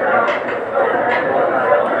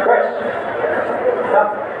 Chris. Yeah.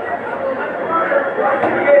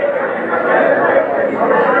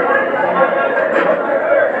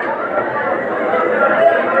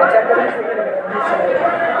 আচ্ছা একটা জিনিস দেখে নেবেন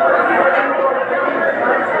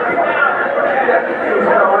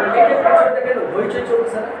হইচই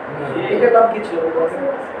চলছে না এটার নাম কি ছিল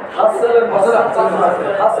হাসেল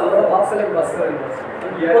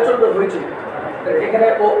প্রচন্ড হইচই এখানে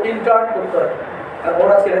ও ইন্টার্ন করতে হয় আর ওর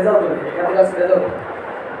আজকে রেজাল্ট দেবে এখান থেকে আজকে রেজাল্ট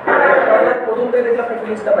প্রথম থেকে দেখলে আপনি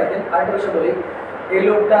ফিলিংসটা পাইতেন আরেকটা বিষয় বলি এই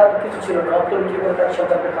লোকটা কিছু ছিল না অত্যন্ত কি করে তার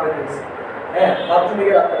সন্তানকে খাওয়াই দিয়েছে হ্যাঁ বাথরুমে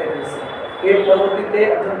গিয়ে রাস্তা দিয়ে দিয়েছে এর পরবর্তীতে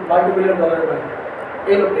একজন $multi-billion মালিক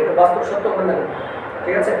এই লোকটা এটা বাস্তব সত্য করে নেবেন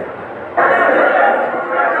ঠিক আছে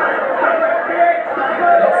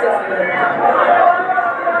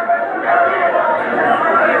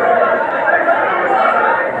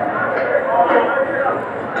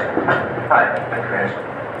Hi, Chris.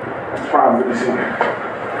 It's fine. Good to see you.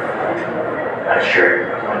 Sure.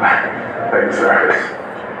 Thank you, sir.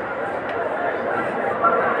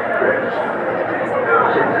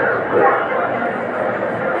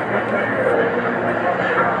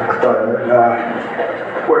 I thought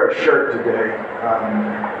I'd wear a shirt today.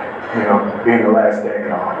 Being the last day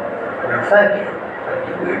and all. Well, thank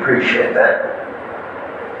you. We appreciate that.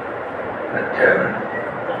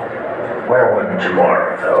 But wear one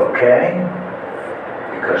tomorrow, okay?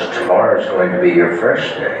 Because tomorrow is going to be your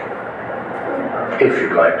first day. If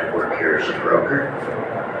you'd like to work here as a broker.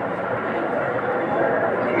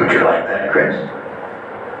 Would you like that, Chris?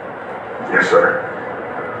 Yes, sir.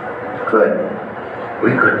 Good.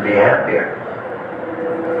 We couldn't be happier.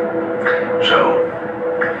 So,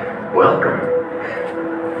 welcome.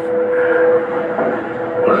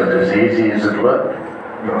 Was it as easy as it looked?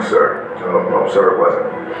 No, sir. No, sir, it wasn't.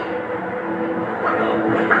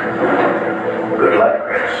 Good luck,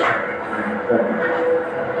 Chris.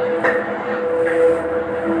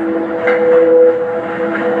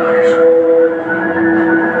 Okay, sir.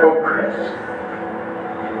 Oh, Chris.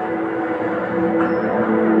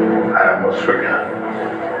 I almost forgot.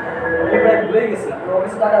 আমি প্রায় ভুলে গেছিলাম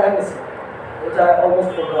অফিসে টাকা লাগিয়েছি ওটা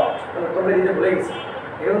almost forgot তোমরা দিতে ভুলে গেছি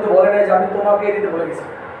এরকম তো বলে নাই যে আমি তোমাকে দিতে ভুলে গেছি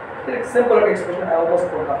সিম্পল একটা এক্সপ্রেশন আই অলমোস্ট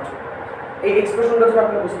ফরগট এই এক্সপ্রেশনটা যখন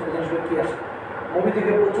আপনি বুঝতে পারছেন জিনিসগুলো কী আসে মুভি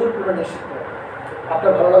থেকে প্রচুর পুরো জিনিস শিখতে হবে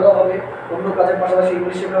আপনার ভালো লাগা হবে অন্য কাজের পাশাপাশি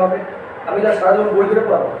ইংলিশ শেখা হবে আমি যা সারা জীবন বই ধরে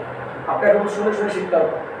পড়াবো আপনাকে এখন শুনে শুনে শিখতে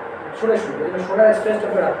হবে শুনে শুনে এই জন্য শোনার এক্সপিরিয়েন্সটা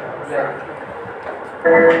করে রাখতে হবে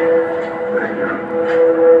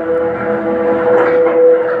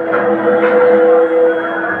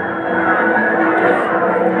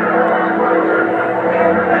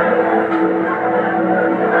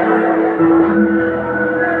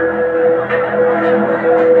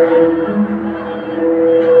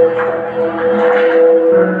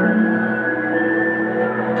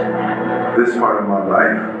This part of my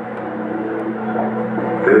life,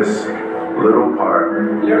 this little part,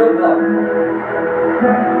 little blog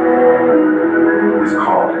is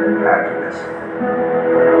called happiness.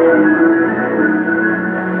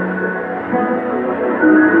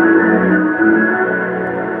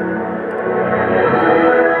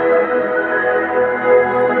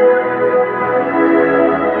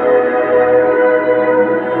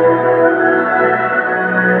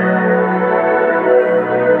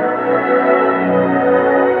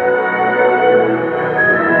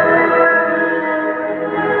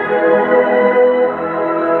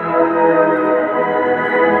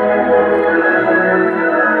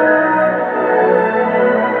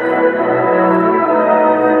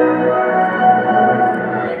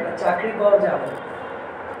 চাকরি পাওয়া যাবে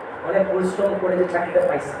অনেক পরিশ্রম করে যে চাকরিটা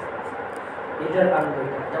পাইছে এটার আনন্দ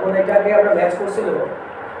যেমন এটা আগে আমরা ম্যাচ করছিল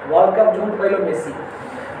ওয়ার্ল্ড কাপ যখন পাইল মেসি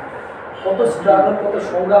কত স্ট্রাগল কত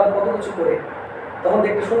সংগ্রাম কত কিছু করে তখন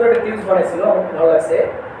দেখতে সুন্দর একটা ক্লিপস বানাইছিল, আমার খুব ভালো লাগছে।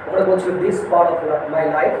 ওখানে বলছিল this part of my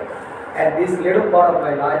life and this little part of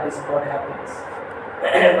my life is called happiness.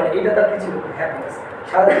 মানে এটা তার কি ছিল, হ্যাপিনেস।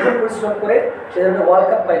 সারা জীবন পরিশ্রম করে সে যখন world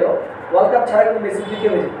cup pile, world cup ছাড়া কিন্তু মেসি কি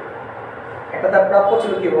হয়ে যেত, একটা তার প্রাপ্য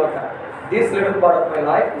ছিল কি world cup. This little part of my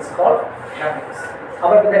life is called happiness.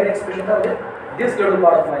 আবার দেখেন এক্সপ্রেশনটা হবে this little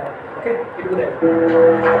part of my life. ওকে, একটু দেখেন।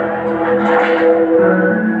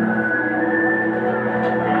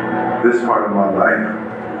 This part of my life,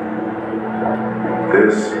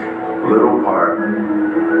 this little part,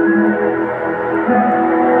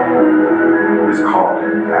 is called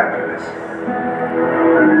happiness.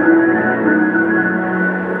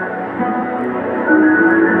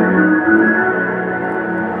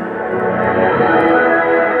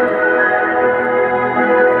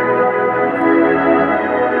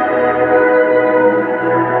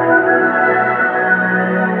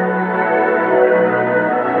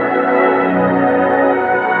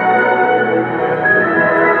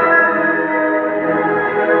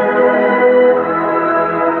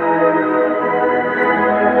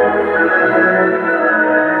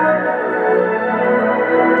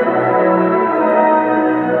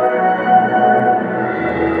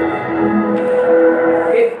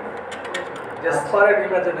 Desperate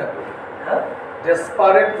ইমাজিনেবল, হ্যাঁ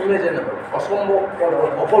ডেসপারেট ইমাজিনেবল, অসম্ভব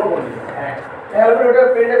অকল্পনীয়। হ্যাঁ, তাহলে ওটা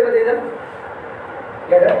প্রিন্ট একটা দিয়ে দেন।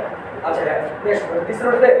 এটা আচ্ছা, হ্যাঁ বেশ,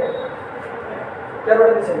 তিসরোটাতে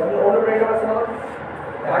তেরোটা দিচ্ছেন, আমি অন্য প্রিন্ট আছে না,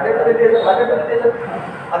 হাটেরটা দিয়ে দেন, হাটেরটা দিয়ে দেন।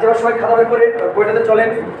 আচ্ছা, এবার সবাই খাতা বের করে বইটাতে চলেন।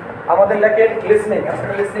 আমাদের লেখেন লিসনিং, আজকে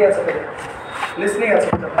লিসনিং আছে, লিসনিং আছে,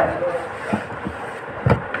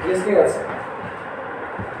 লিসনিং আছে।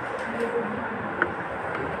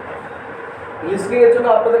 লিসনিং এর জন্য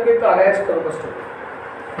আপনাদেরকে একটু আগে আসতে হবে, কষ্ট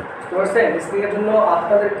বুঝতে পারছেন? লিসনিং এর জন্য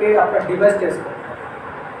আপনাদেরকে আপনার ডিভাইস টেস্ট করতে হবে।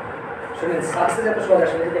 শুনেন, সাকসেস এত সহজ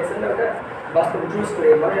আসলে, দেখছেন না ওটা বাস্তব চুজ করে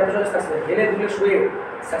মানুষ এত সহজ সাকসেস হেলে দুলে শুয়ে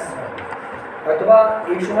সাকসেস হয়। হয়তোবা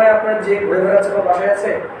এই সময় আপনার যে ঘুরে বেড়াচ্ছে বা বাসায়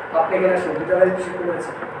আছে, আপনি এখানে আসেন ডিজিটালাইজ শিখতে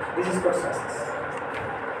পেরেছেন, দিস ইজ ফর সাকসেস।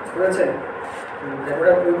 বুঝতে পেরেছেন?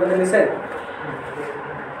 ওটা ওইভাবে নিছেন,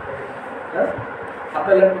 হ্যাঁ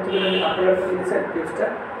আপনার ল্যাপটপ থেকে আপনার ল্যাপটপ নিয়েছেন টিপসটা।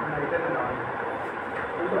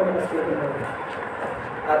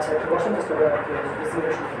 আচ্ছা, বসেন চেষ্টা করে।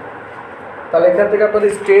 তাহলে এখান থেকে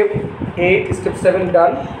আপনাদের স্টেপ 8, স্টেপ 7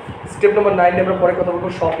 ডান। স্টেপ নম্বর 9 আমরা পরে কথা বলবো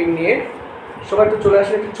শপিং নিয়ে। সবাই একটু চলে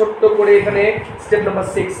আসেন একটু ছোট্ট করে এখানে। স্টেপ নাম্বার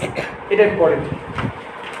 6, এটা important.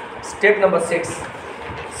 Step number 6,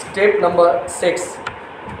 step number 6,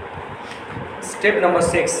 step number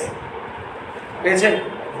 6 পেয়েছেন?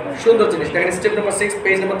 সুন্দর জিনিস দেখেন। Step number 6,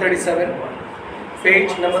 page number 37, page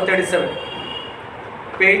number 37,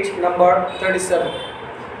 page number 37।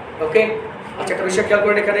 ওকে, আচ্ছা একটা বিষয় খেয়াল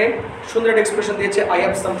করেন, এখানে সুন্দর একটা এক্সপ্রেশন দিয়েছে, I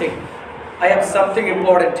have something, I have something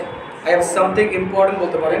important, I have something important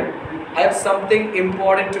বলতে পারেন। I have something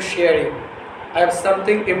important to share you, I have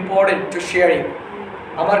something important to share you.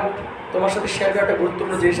 আমার তোমার সাথে শেয়ার করা একটা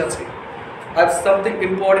গুরুত্বপূর্ণ জিনিস আছে। I have something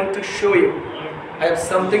important to show you, I have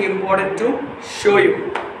something important to show you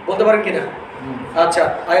বলতে পারেন কিনা? আচ্ছা,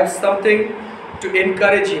 I have something to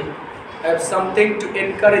encourage you, I have something to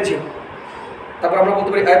encourage you. তারপর আমরা বলতে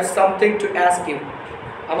পারি I have something to ask you,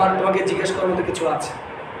 আমার তোমাকে জিজ্ঞেস করার মতো কিছু আছে।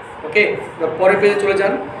 ওকে, পরের পেজে চলে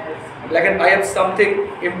যান, লেখেন আই হ্যাভ সামথিং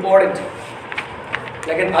ইম্পর্টেন্ট,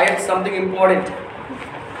 লেখেন I have something important,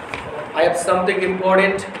 I have something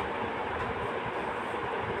important,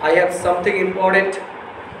 I have something important,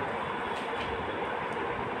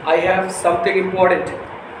 I have something important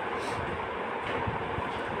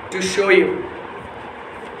to show you.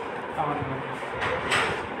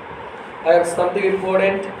 I have something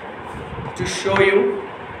important to show you.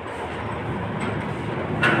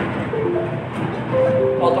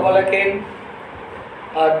 অথবা লেখেন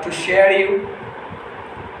to share you,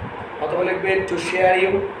 অথবা লিখবেন to share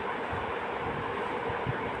you,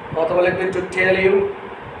 অথবা লিখবেন to tell you,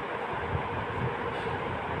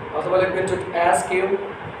 অথবা লিখবেন to ask you,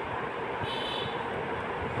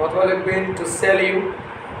 অথবা লিখবেন to sell you,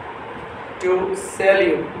 to sell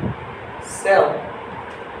you, sell.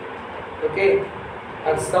 Okay,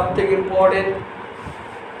 and something important,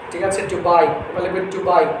 ঠিক আছে, to buy, এবার লিখবেন to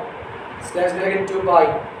buy, স্ল্যাশ দিয়ে লিখবেন to buy,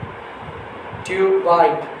 to buy,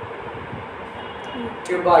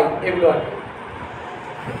 to buy, এগুলো আর কি।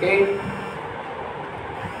 ওকে,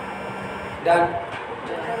 ডান।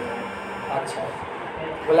 আচ্ছা,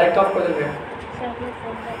 লাইট অফ করে দেবেন।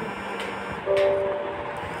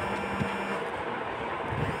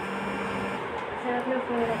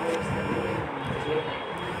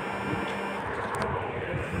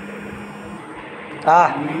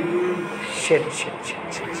 শিট শিট শিট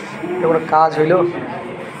শিট, এটা কোনো কাজ হইল?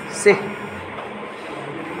 সে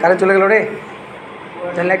কারেন্ট চলে গেল রে,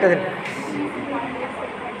 জানলে একটা দেন,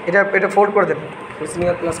 এটা ফোল্ড করে দেন, লিসনিং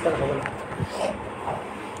আর ক্লাস করা হবে না।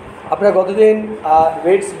 আপনারা গতদিন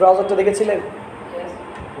রেডস ব্রাউজারটা দেখেছিলেন?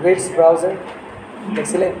 রেডস ব্রাউজার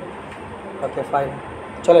দেখছিলেন? ওকে ফাইন,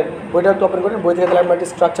 চলেন বইটা একটু ওপেন করেন, বই থেকে তাহলে আমরা একটু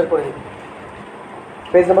স্ট্রাকচার করে দিই।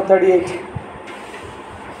 Page number 38,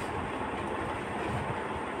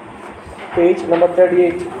 page number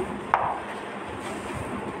 38।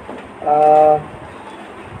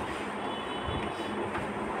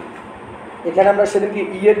 এখানে আমরা সেদিনকে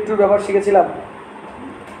ইয়ের টু ব্যবহার শিখেছিলাম,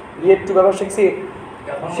 ইয়ের টু ব্যবহার শিখছি,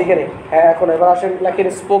 শিখে নেই। হ্যাঁ এখন এবার আসেন, লেখেন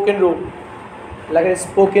স্পোকেন রুল, লেখেন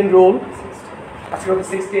স্পোকেন রুল, আসলে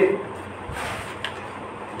 16,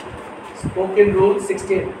 spoken rule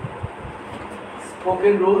 16,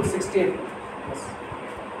 spoken rule 16,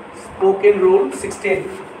 spoken rule 16,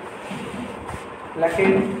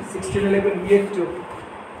 লেখেন 16 11 ইয়ের টু,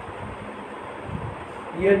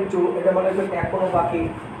 ইয়ের টু এটা মানে এখনো বাকি,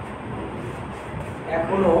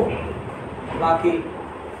 এখনো বাকি,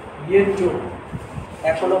 ইয়ের টু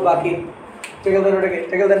এখনো বাকি, টেকেল দেন ওটাকে,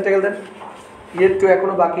 টেকেল দেন, টেকেল দেন, ইয়ের টু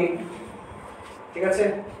এখনো বাকি, ঠিক আছে?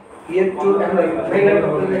 ইয়ের টু এখনো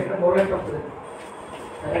একটা বড় একটা দেন,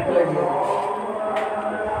 একটা লাইন দিন,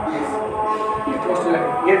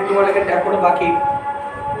 ইয়ের টু মানে এখনো বাকি।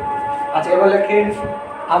 আচ্ছা এবার লেখেন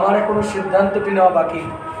আমার এখনো সিদ্ধান্তটি নেওয়া বাকি,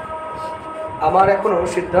 আমার এখনো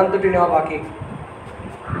সিদ্ধান্তটি নেওয়া বাকি,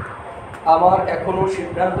 আমার এখনো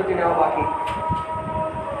সিদ্ধান্তটি নেওয়া বাকি,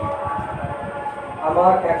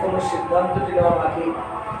 আমার এখনো সিদ্ধান্তটি নেওয়া বাকি।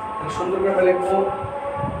 সুন্দর করে লিখবো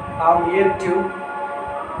I'm yet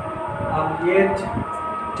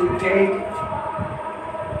to take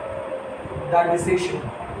that decision,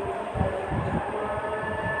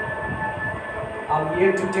 I'm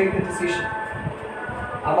yet to take the decision,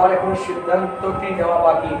 আমার এখনো সিদ্ধান্তটি নেওয়া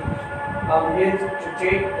বাকি, I'm yet to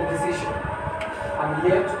take the decision, I'm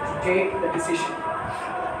yet to take the decision।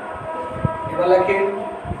 এবার লেখেন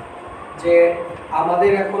যে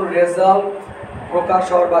আমাদের এখন রেজাল্ট প্রকাশ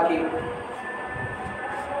হওয়ার বাকি,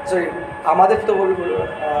 সরি আমাদের তো বলবো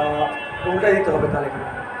উল্টাই দিতে হবে, তাহলে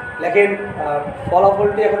লেখেন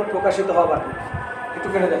ফলাফলটি এখনো প্রকাশিত হওয়া বাকি, একটু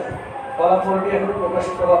কেটে দেখেন, ফলাফলটি এখনো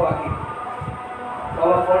প্রকাশিত হওয়া বাকি,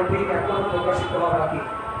 ফলাফলটি এখনো প্রকাশিত হওয়া বাকি,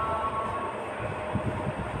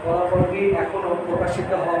 ফলাফলটি এখনো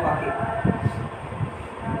প্রকাশিত হওয়া বাকি,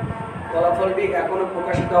 ফলাফলটি এখনো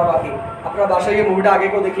প্রকাশিত হওয়া বাকি। আপনারা বাসায় গিয়ে মুভিটা আগে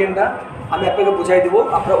কেউ দেখিয়েন না, আমি আপনাকে বুঝাই দেবো,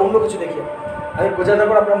 আপনারা অন্য কিছু দেখিয়ে, আমি বোঝানোর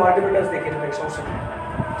পর আপনার মাল্টিপ্লিটার্স দেখিয়ে দেবেন, সমস্যা নেই,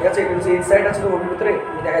 ঠিক আছে? এগুলো যে ইনসাইট আছে তো মুভির ভিতরে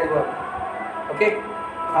আমি দেখাই দেবো, ওকে?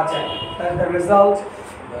 আচ্ছা the result,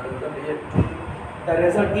 the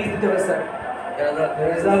result is দিতে হবে sir, the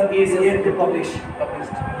result is yet to publish,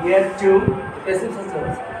 yet to passive আছে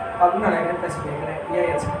না, এখানে প্যাসিভ এখানে ইয়ে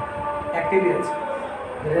আছে, অ্যাক্টিভই আছে।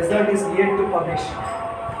 The result is yet to publish,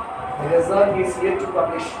 the result is yet to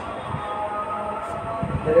publish,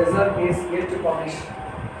 the result is yet to publish,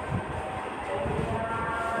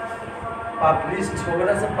 published হবে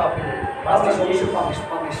না স্যার,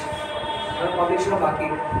 publish পাবলিশ হওয়া বাকি।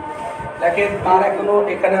 দেখেন তার এখনো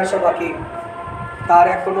এখানে আসা বাকি, তার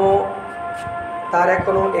এখনো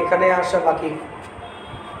এখানে আসা বাকি,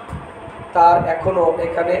 তার এখনো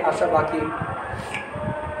এখানে আসা বাকি,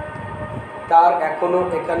 তার এখনো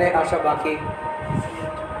এখানে আসা বাকি।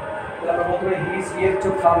 He is yet to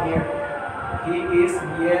come here, he is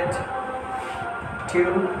yet to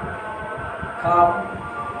come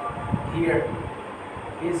here,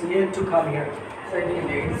 he is yet to come here।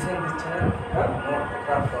 Addition দিচ্ছে না, নোট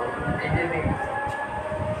খারাপ করো, এডিটিং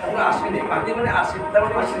আমরা আসেনি বাকি মানে আসে, তার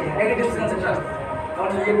মানে আসেনি নেগেটিভ সেন্স এটা আসে,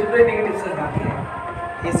 কারণ ইউটিউবে নেগেটিভ সেন্স থাকে,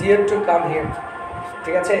 he is yet to come here,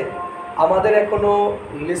 ঠিক আছে? আমাদের এখনো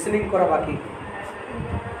লিসেনিং করা বাকি,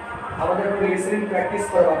 আমাদের এখন লিসেনিং প্র্যাকটিস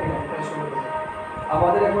করা বাকি,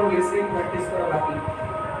 আমাদের এখন লিসেনিং প্র্যাকটিস করা বাকি,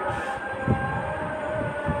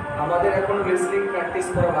 আমাদের এখন লিসেনিং প্র্যাকটিস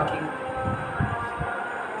করা বাকি,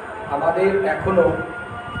 আমাদের এখনো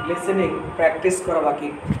লিসেনিং প্র্যাকটিস করা বাকি,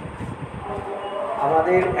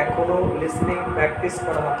 আমাদের এখনো লিসেনিং প্র্যাকটিস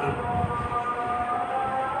করা বাকি।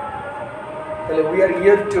 তাহলে we are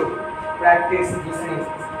yet to practice listening,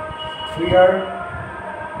 we are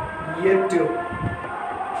yet to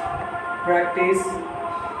practice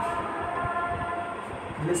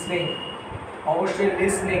listening, অবশ্যই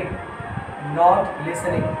listening not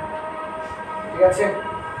listening, ঠিক আছে?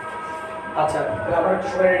 আচ্ছা তাহলে আমরা একটু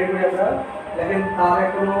সবাই রেডি করি, আমরা লেখেন তার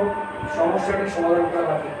এখনো সমস্যাটি সমাধান করা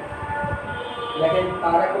বাকি, লেখেন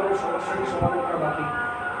তার এখনো সমস্যাটি সমাধান করা বাকি,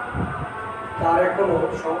 তার এখনো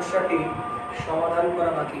সমস্যাটি সমাধান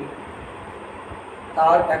করা বাকি,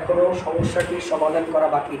 তার এখনো সমস্যাটি সমাধান করা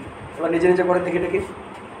বাকি। এবার নিজে নিজে করে দেখে দেখি,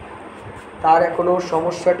 তার এখনো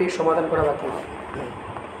সমস্যাটি সমাধান করা বাকি।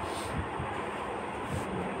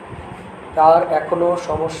 তার এখনো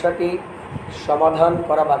সমস্যাটি সমাধান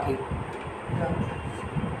করা বাকি।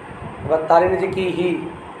 এবার তার নিজে কি হি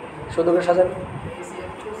শুধু করে সাজান,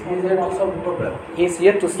 he is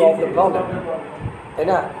yet to solve the problem, তাই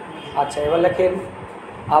না? আচ্ছা, এবার লেখেন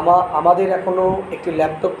আমাদের এখনো একটি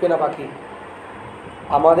ল্যাপটপ কেনা বাকি।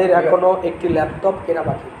 আমাদের এখনো একটি ল্যাপটপ কেনা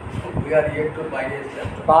বাকি। We are yet to buy a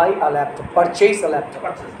laptop. Buy a laptop, purchase a laptop,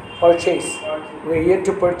 purchase. We are yet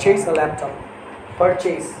to purchase a laptop.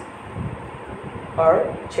 Purchase,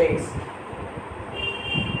 purchase.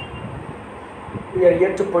 We are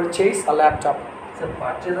yet to purchase a laptop. Sir,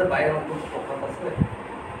 purchase or buy এর কোনো তফাৎ আছে?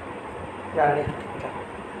 জানেন এটা,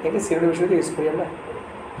 এটা serial বিষয়টা use করি আমরা,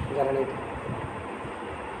 জানেন এটা।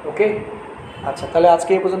 ওকে, আচ্ছা তাহলে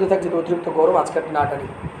আজকে এই পর্যন্ত থাক। যেহেতু অতিরিক্ত গরম, আজকে আপনি না টানি,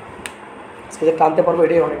 আজকে যে টানতে পারবো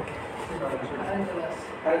এটাই অনেক।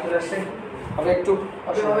 আমি একটু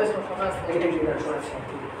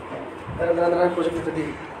প্রজেক্টটা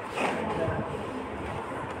দিই।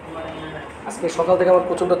 আজকে সকাল থেকে আমার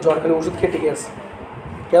প্রচণ্ড জ্বর, খালি ওষুধ খেয়ে টিকে আছে।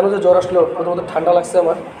 কেন যে জ্বর আসলো, প্রথমত ঠান্ডা লাগছে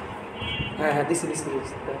আমার। হ্যাঁ হ্যাঁ, দিছি দিছি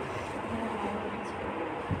দিছি।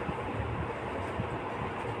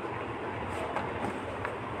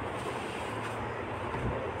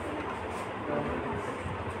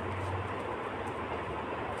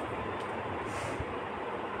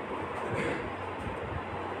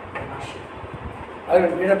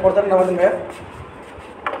 এটা পর্দার নামাজের মেয়ে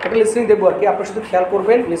একটা লিসনিং দেখবো আর কি। আপনার শুধু খেয়াল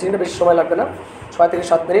করবেন, লিসনিংটা বেশি সময় লাগবে না, 6 থেকে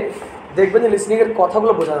 7 মিনিট। দেখবেন যে লিসনিংয়ের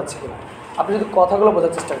কথাগুলো বোঝা যাচ্ছে কিনা। আপনি যদি কথাগুলো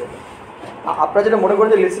বোঝার চেষ্টা করবেন, আপনারা যেটা মনে করেন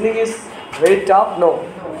যে listening is very tough, no.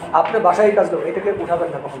 আপনি বাসায় এই কাজ করবেন, এটাকে উঠাবেন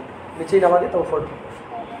না কখন, নিচেই নামাতে তো ফোর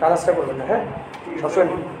কাজটা করবেন না। হ্যাঁ সবসময়,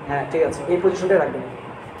 হ্যাঁ ঠিক আছে, এই পজিশনটাই রাখবেন।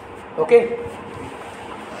 ওকে,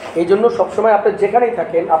 এই জন্য সবসময় আপনি যেখানেই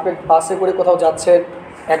থাকেন, আপনি বাসে করে কোথাও যাচ্ছেন,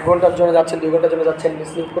 1 ঘন্টার জন্য যাচ্ছেন, 2 ঘন্টার জন্য যাচ্ছেন,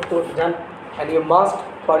 লিসনিং করতে করতে যান। And you must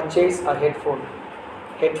purchase a headphone.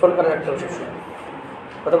 Headphone কারণ একটা সবসময়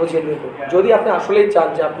কথা বুঝিয়ে দিন। যদি আপনি আসলেই চান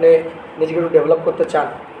যে আপনি নিজেকে একটু ডেভেলপ করতে চান,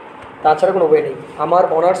 তাছাড়া কোনো ওয়ে নেই। আমার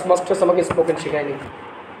অনার্স মাস্টার্স আমাকে স্পোকেন শেখায়নি,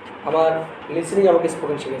 আমার লিসনিং আমাকে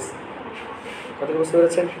স্পোকেন শিখেছে। কথা বুঝতে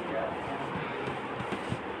পেরেছেন?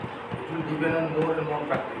 It will depend on more and more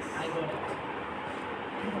practice.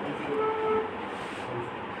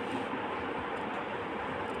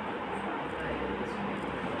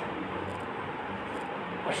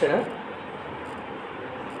 আসে না?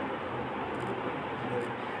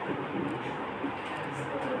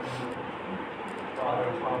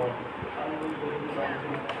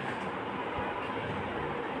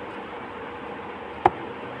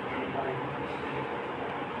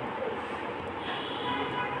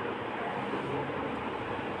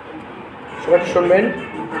 সবাই একটু শুনবেন।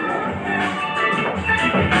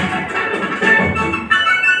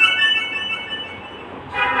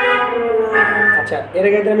 আচ্ছা, এর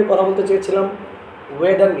আগে আমি কথা বলতে চেয়েছিলাম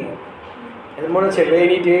ওয়েদার নিয়ে। এদের মনে হচ্ছে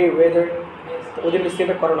রেইনি ডে, ওয়েদার, ওদের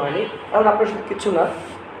লিস্টিংটা করানো হয়নি। কারণ আপনার শুধু কিছু না,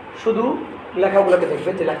 শুধু লেখাগুলোকে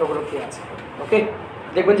দেখবেন যে লেখাগুলো কী আছে। ওকে,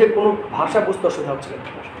 দেখবেন যে কোনো ভাষা বুঝতে অসুবিধা হচ্ছে না।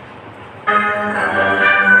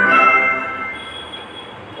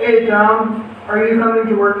 Hey Tom, are you coming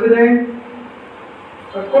to work today?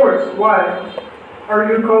 Of course, why? Are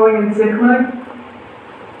you calling in sick leave?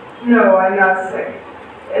 No, I'm not sick.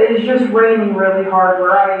 It's just raining really hard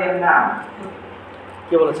where I am now.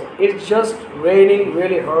 কি বলেছে? It's just raining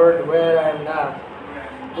really hard where I am now.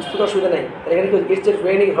 বুঝতে তো অসুবিধা নেই। এখানে কি it's just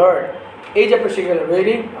raining hard, এই যে আপনি শিখে গেলেন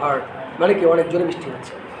raining hard মানে কি অনেক জোরে বৃষ্টি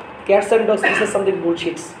হচ্ছে। Cats and dogs, this is something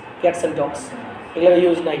bullshits. Cats and dogs এগুলো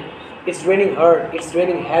ইউজ নাই। It's raining hard, it's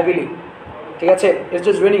raining heavily, ঠিক আছে? It's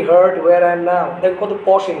just raining hard where I am now. দেখো কত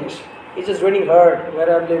পশ English. It's just raining hard where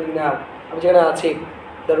I am living now. আমি যেখানে আছি,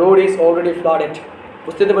 the road is already flooded.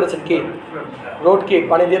 বুঝতে পেরেছেন কি? রোড কি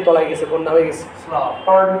পানি দিয়ে তলায় গেছে, বন্যা হয়ে গেছে।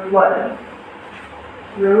 Already flooded.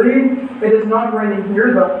 Really? It is not raining here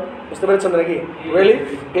though. বুঝতে পেরেছেন নাকি? Really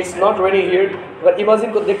it's not raining here. এবার ইমাজিন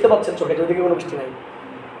করে দেখতে পাচ্ছেন চোখে যে ওদিকে কোনো বৃষ্টি নাই।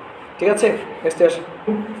 ঠিক আছে, নেক্সটে আসুন।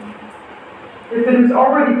 If it is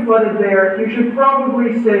already flooded there, you should probably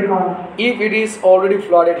stay home. If it is already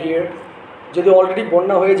flooded here, যদি অলরেডি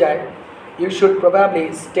বন্যা হয়ে যায়, you should probably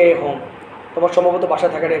stay home. তোমার সম্ভবত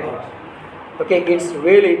বাসায় থাকাটাই ভালো। ওকে, it's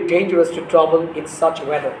really dangerous to travel in such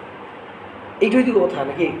weather. এইটাই তো কথা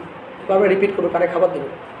নাকি? আমরা রিপিট করবো, কানে খাবার দেবে।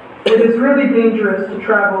 It is really dangerous to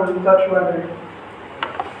travel in such weather.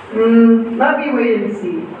 Let me wait and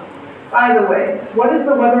see. By the way, what is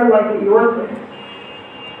the weather like at your place?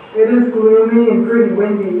 It is gloomy and pretty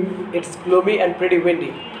windy. It's gloomy and pretty Windy.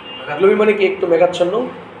 Gloomy মানে কি একটু মেঘাচ্ছন্ন,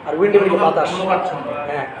 আর Windy মানে কি বাতাস।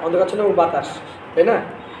 হ্যাঁ, অন্ধকারচ্ছন্ন এবং বাতাস, তাই না?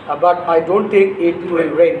 but I don't think it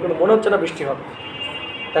will rain. কিন্তু মনে হচ্ছে না বৃষ্টি হবে।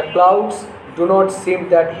 The clouds do not seem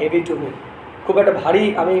that heavy to me. খুব একটা ভারী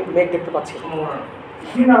আমি মেঘ দেখতে পাচ্ছি না।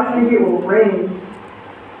 Do not think it will rain.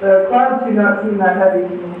 The clouds do not seem that heavy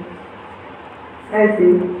to me. I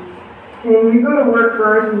see. Can you go to work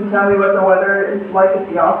first and tell me what the weather is like at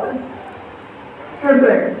the office? Sure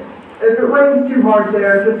thing. If it rains too hard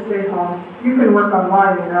there, just stay home. You can work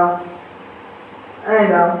online, you know. I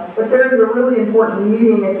know, but there is a really important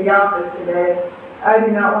meeting at the office today. I do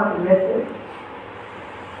not want to miss it.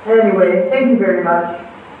 Anyway, thank you very much.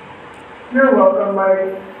 You're welcome,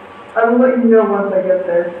 Mike. I will let you know once I get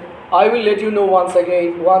there. I will let you know once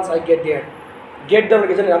I get there. Get there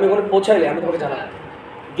কি জানেন আমি ওখানে পৌঁছাইলে আমি তোমাকে জানাবো।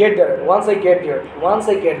 Get there once I get there.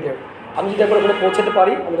 আমি যদি একবার ওখানে পৌঁছাতে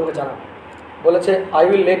পারি আমি তোমাকে জানাবো। বলেছে I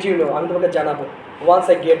will let you know আমি তোমাকে জানাবো once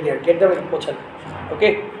I get there. Get there পৌঁছালে। ওকে?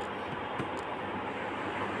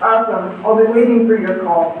 Awesome. I'll be waiting for your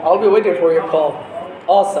call. I'll be waiting for your call.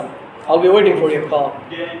 Awesome. I'll be waiting for your call.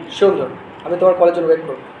 সুন্দর। আমি তোমার কলের জন্য wait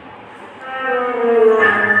করব।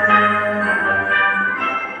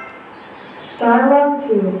 Dialogue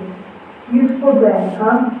 2. Useful day,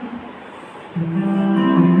 huh?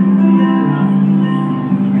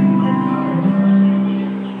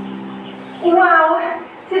 Wow,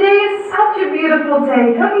 today is such a beautiful day.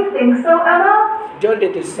 Don't you think so, Emma? Don't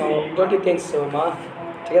you think so, মা?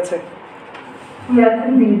 ঠিক আছে? Yes,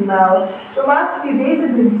 indeed, Mel. The last few days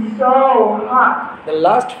have been so hot. The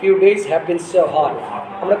last few days have been so hot.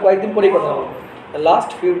 আমরা কয়েকদিন পরেই কথা বলবো। The last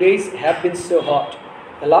few days have been so hot.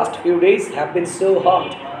 The last few days have been so hot.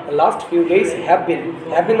 The last few days have been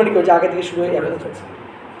মানে কি যে আগে থেকে শুরু হয়ে এখন চলছে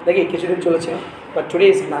দেখি কিছুদিন চলেছে but today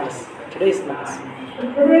is nice. But today is nice.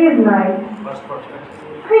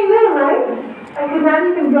 I know, right? I could not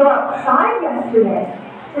even go outside yesterday.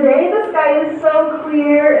 Today the sky is so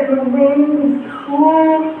clear and the wind is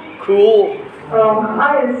cool. Oh,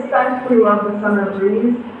 I especially love the summer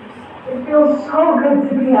breeze. It feels so good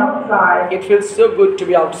to be outside. It feels so good to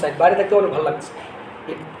be outside. বাইরে থাকতে অনেক ভালো লাগছে।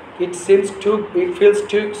 It feels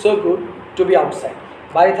so good to be outside.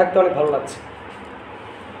 বাইরে থাকতে অনেক ভালো লাগছে।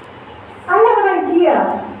 I have an idea.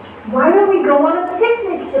 Why don't we go on a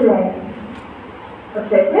picnic today? A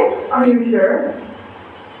picnic? Are you sure?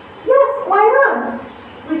 Yes, why not?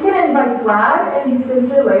 We can invite Brad and his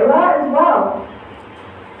sister Layla as well.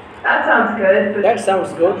 That sounds good. That sounds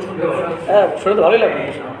good. শুনে তো ভালোই লাগলো,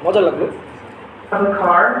 মজা লাগলো। Have a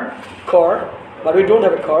car? Car, but we don't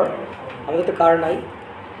have a car. আমাদের তো কার নাই।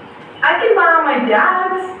 I can borrow my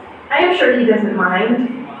dad's. I am sure he doesn't mind.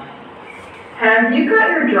 Have you got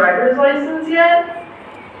your driver's license yet?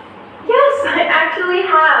 Yes, I actually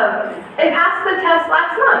have. I passed the test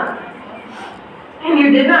last month. And you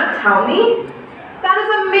did not tell me? That is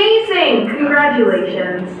amazing!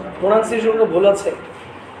 Congratulations. প্রোনাউন্সিয়েশনটা ভুল আছে।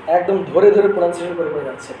 একদম ধরে pronunciation করে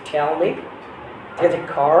যাচ্ছে। Tell me. ঠিক আছে,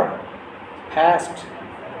 car, passed.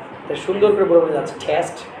 তো সুন্দর করে বলে যাচ্ছে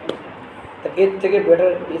test. তো এর থেকে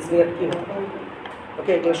বেটার লিসনিং কি হবে?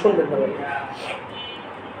 ওকে, এটা শুনবেন না বলে।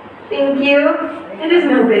 Thank you. It is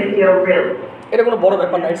no big deal, really. এটা কোনো বড়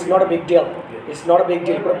ব্যাপার না। It's not a big deal. It's not a big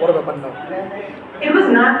deal. কোনো বড় ব্যাপার না। It was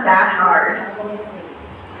not that hard.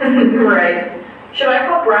 Right. Should I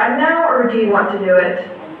call Brad now, or do you want to do it?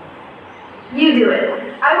 You do it.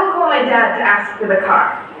 I will call my dad to ask for the car.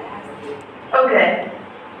 Okay.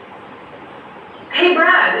 Hey,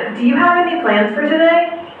 Brad, do you have any plans for today?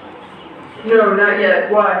 No, not yet.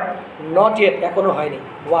 Why? Not yet. এখনো হয়নি।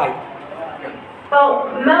 Why? Well,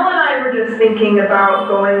 Mel and I were just thinking about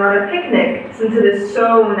going on a picnic since it is so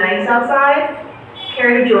nice outside.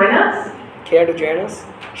 Care to join us? Care to join us?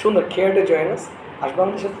 সুন্দর, care to join us? আসবে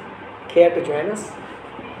আমাদের সাথে? Care to join us?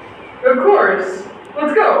 Of course.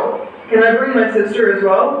 Let's go. Can I bring my sister as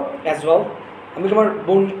well? As well? আমি তোমার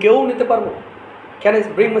বোনকেও নিতে পারবো? Can I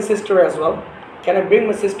bring my sister as well? Can I bring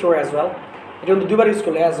my sister as well? এটা কিন্তু দুবার use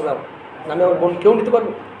করলে as well. আমি আমার বোনকেও নিতে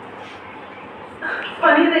পারবো?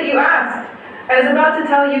 Funny that you asked. I was about to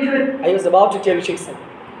tell you to... I was about to tell you, শিখছেন।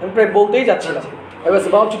 আমি প্রায় বলতেই যাচ্ছিলাম। I was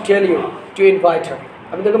about to tell you to invite her.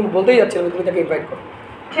 আমি তোকে বলতেই যাচ্ছিলাম তুমি তাকে ইনভাইট করো।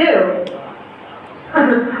 Two.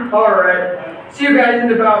 All right. See you guys in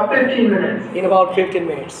about 15 minutes. In about 15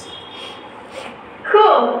 minutes.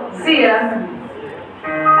 Cool. See ya.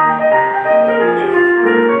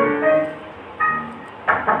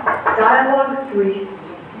 Dialogue 3.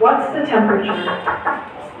 What's the temperature?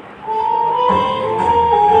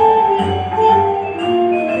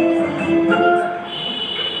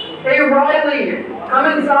 Hey Riley, come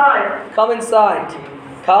inside. Come inside.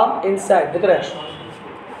 Come inside. ভিতরে আসো।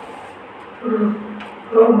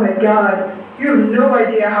 Oh my God, you have no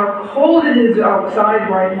idea how cold it is outside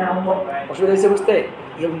right now. অসুবিধা হয়েছে বুঝতে?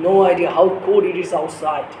 You have no idea how cold it is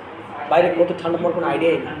outside. বাইরে কত ঠান্ডা আমার কোনো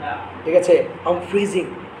আইডিয়াই নেই, ঠিক আছে? আম ফ্রিজিং,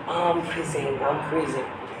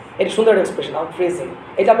 এটা সুন্দর একটা এক্সপ্রেশন, আম ফ্রিজিং।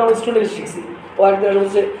 এটা আমি আমার স্টুডেন্ট শিখছি। ও একদিন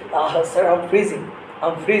বলছে স্যার আম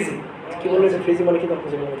ফ্রিজিং। কী বললো যে ফ্রিজিং মানে কি তখন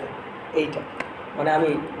বুঝে বলতে এইটা মানে আমি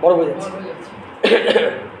বড় হয়ে যাচ্ছি।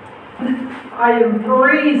 I am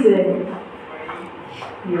freezing.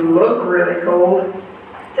 You look really cold.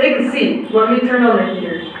 Take a seat. Let me turn on the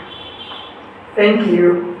heater. Thank you.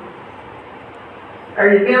 Are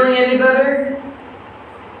you feeling any better?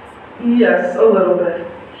 Yes, a little bit.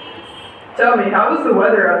 Tell me, how is the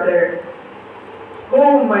weather out there?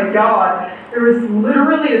 Oh my god, there is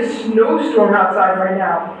literally a snowstorm outside right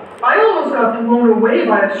now. I almost got blown away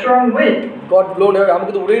by a strong wind. Got blown away,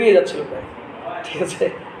 আমাকে তো উড়ে নিয়ে যাচ্ছিল প্রায়, ঠিক আছে?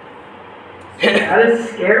 That is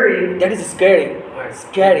scary. That is scary.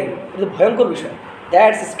 এটা ভয়ঙ্কর বিষয়।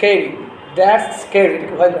 That's scary.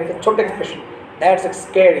 এটা ভয়ঙ্কর, একটা ছোট্ট এক্সপ্রেশন। That's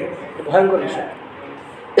scary. এটা ভয়ঙ্কর বিষয়।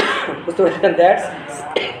 বুঝতে পারছেন? That's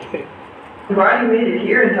scary. I'm glad you made it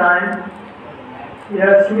here in time.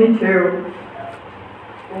 Yes, me too.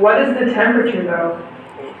 What is the temperature though?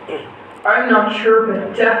 I'm not sure, but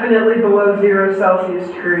definitely below 0 Celsius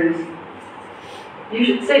degrees. You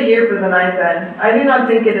should stay here for the night then. I do not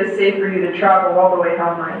think it is safe for you to travel all the way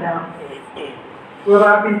home right now. Will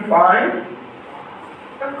that be fine?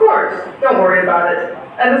 Of course, don't worry about it.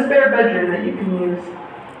 And a spare bedroom that you can use.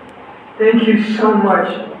 Thank you so much.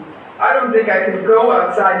 I don't think I can go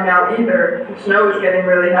outside now either. The snow is getting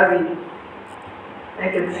really heavy. I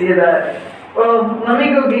can see that. Well, let me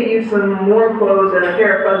go get you some more clothes and a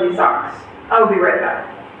pair of fuzzy socks. I'll be right back.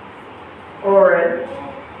 Alright.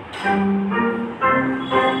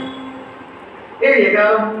 Here you go.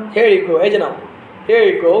 Here you go, এই যে নাও। Here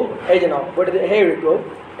you go, এই যে নাও। Here you go,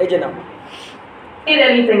 এই যে নাও। Need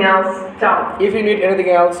anything else? Tell me. If you need anything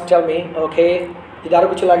else, tell me, okay? যদি আরো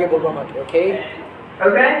কিছু লাগে বলবো আমাকে, okay?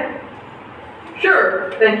 Okay? Sure.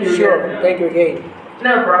 Thank you. Sure, again. thank you again.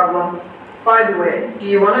 No problem. By the way, do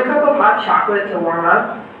you want a cup of hot chocolate to warm up?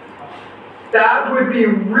 That would be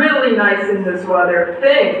really nice in this weather.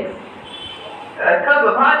 Thanks. A cup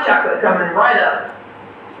of hot chocolate coming right up.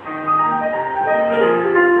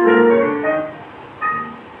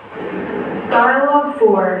 Dialogue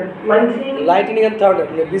 4. Lightning and thunder,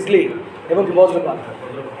 বিজলি এবং কি বজ্রপাত।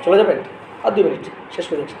 চলে যাবেন? আর 2 minute, শেষ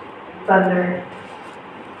করে যাচ্ছি। Thunder.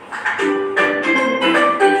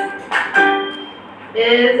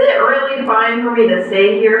 Is it really fine for me to stay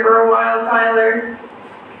here for a while, Tyler?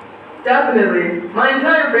 Definitely. My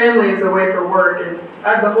entire family is away for work and I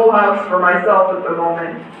have the whole house for myself at the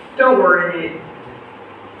moment. Don't worry, Nate.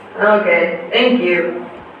 Okay, thank you.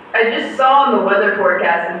 I just saw in the weather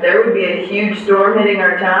forecast that there would be a huge storm hitting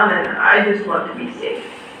our town and I just want to be safe.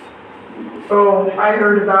 Oh, I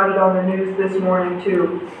heard about it on the news this morning too.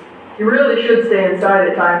 You really should stay inside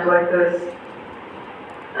at times like this.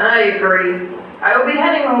 I agree. I will be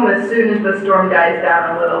heading home as soon as the storm dies down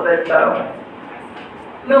a little bit, though.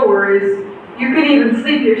 No worries. You can even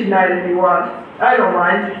sleep here tonight if you want. I don't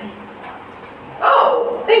mind. Oh,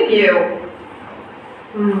 thank you.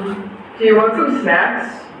 Do you want some snacks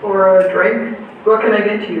or a drink? What can I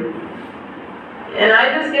get you? Can I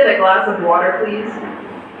just get a glass of water, please?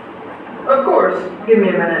 Of course. Give me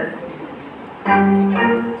a minute.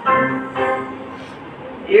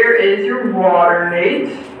 Here is your water,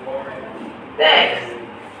 Nate. Thanks.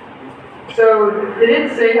 So, did it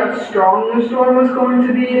say how strong the storm was going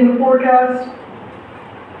to be in the forecast?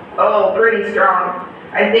 Oh, pretty strong.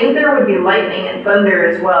 I think there would be lightning and thunder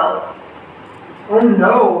as well. Oh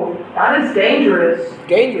no, that is dangerous.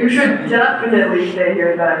 You should definitely stay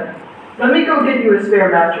here then. Let me go get you a spare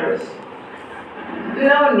mattress.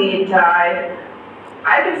 No need, Ty.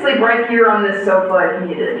 I can sleep right here on this sofa if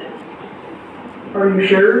needed. Are you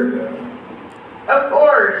sure? Of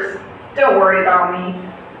course. Don't worry about me.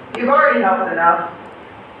 You've already helped enough.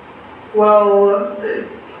 Well,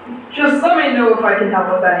 just let me know if I can help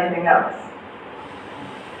with anything else.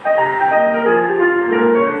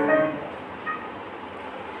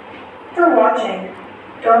 For watching.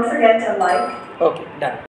 Don't forget to like, Okay, done.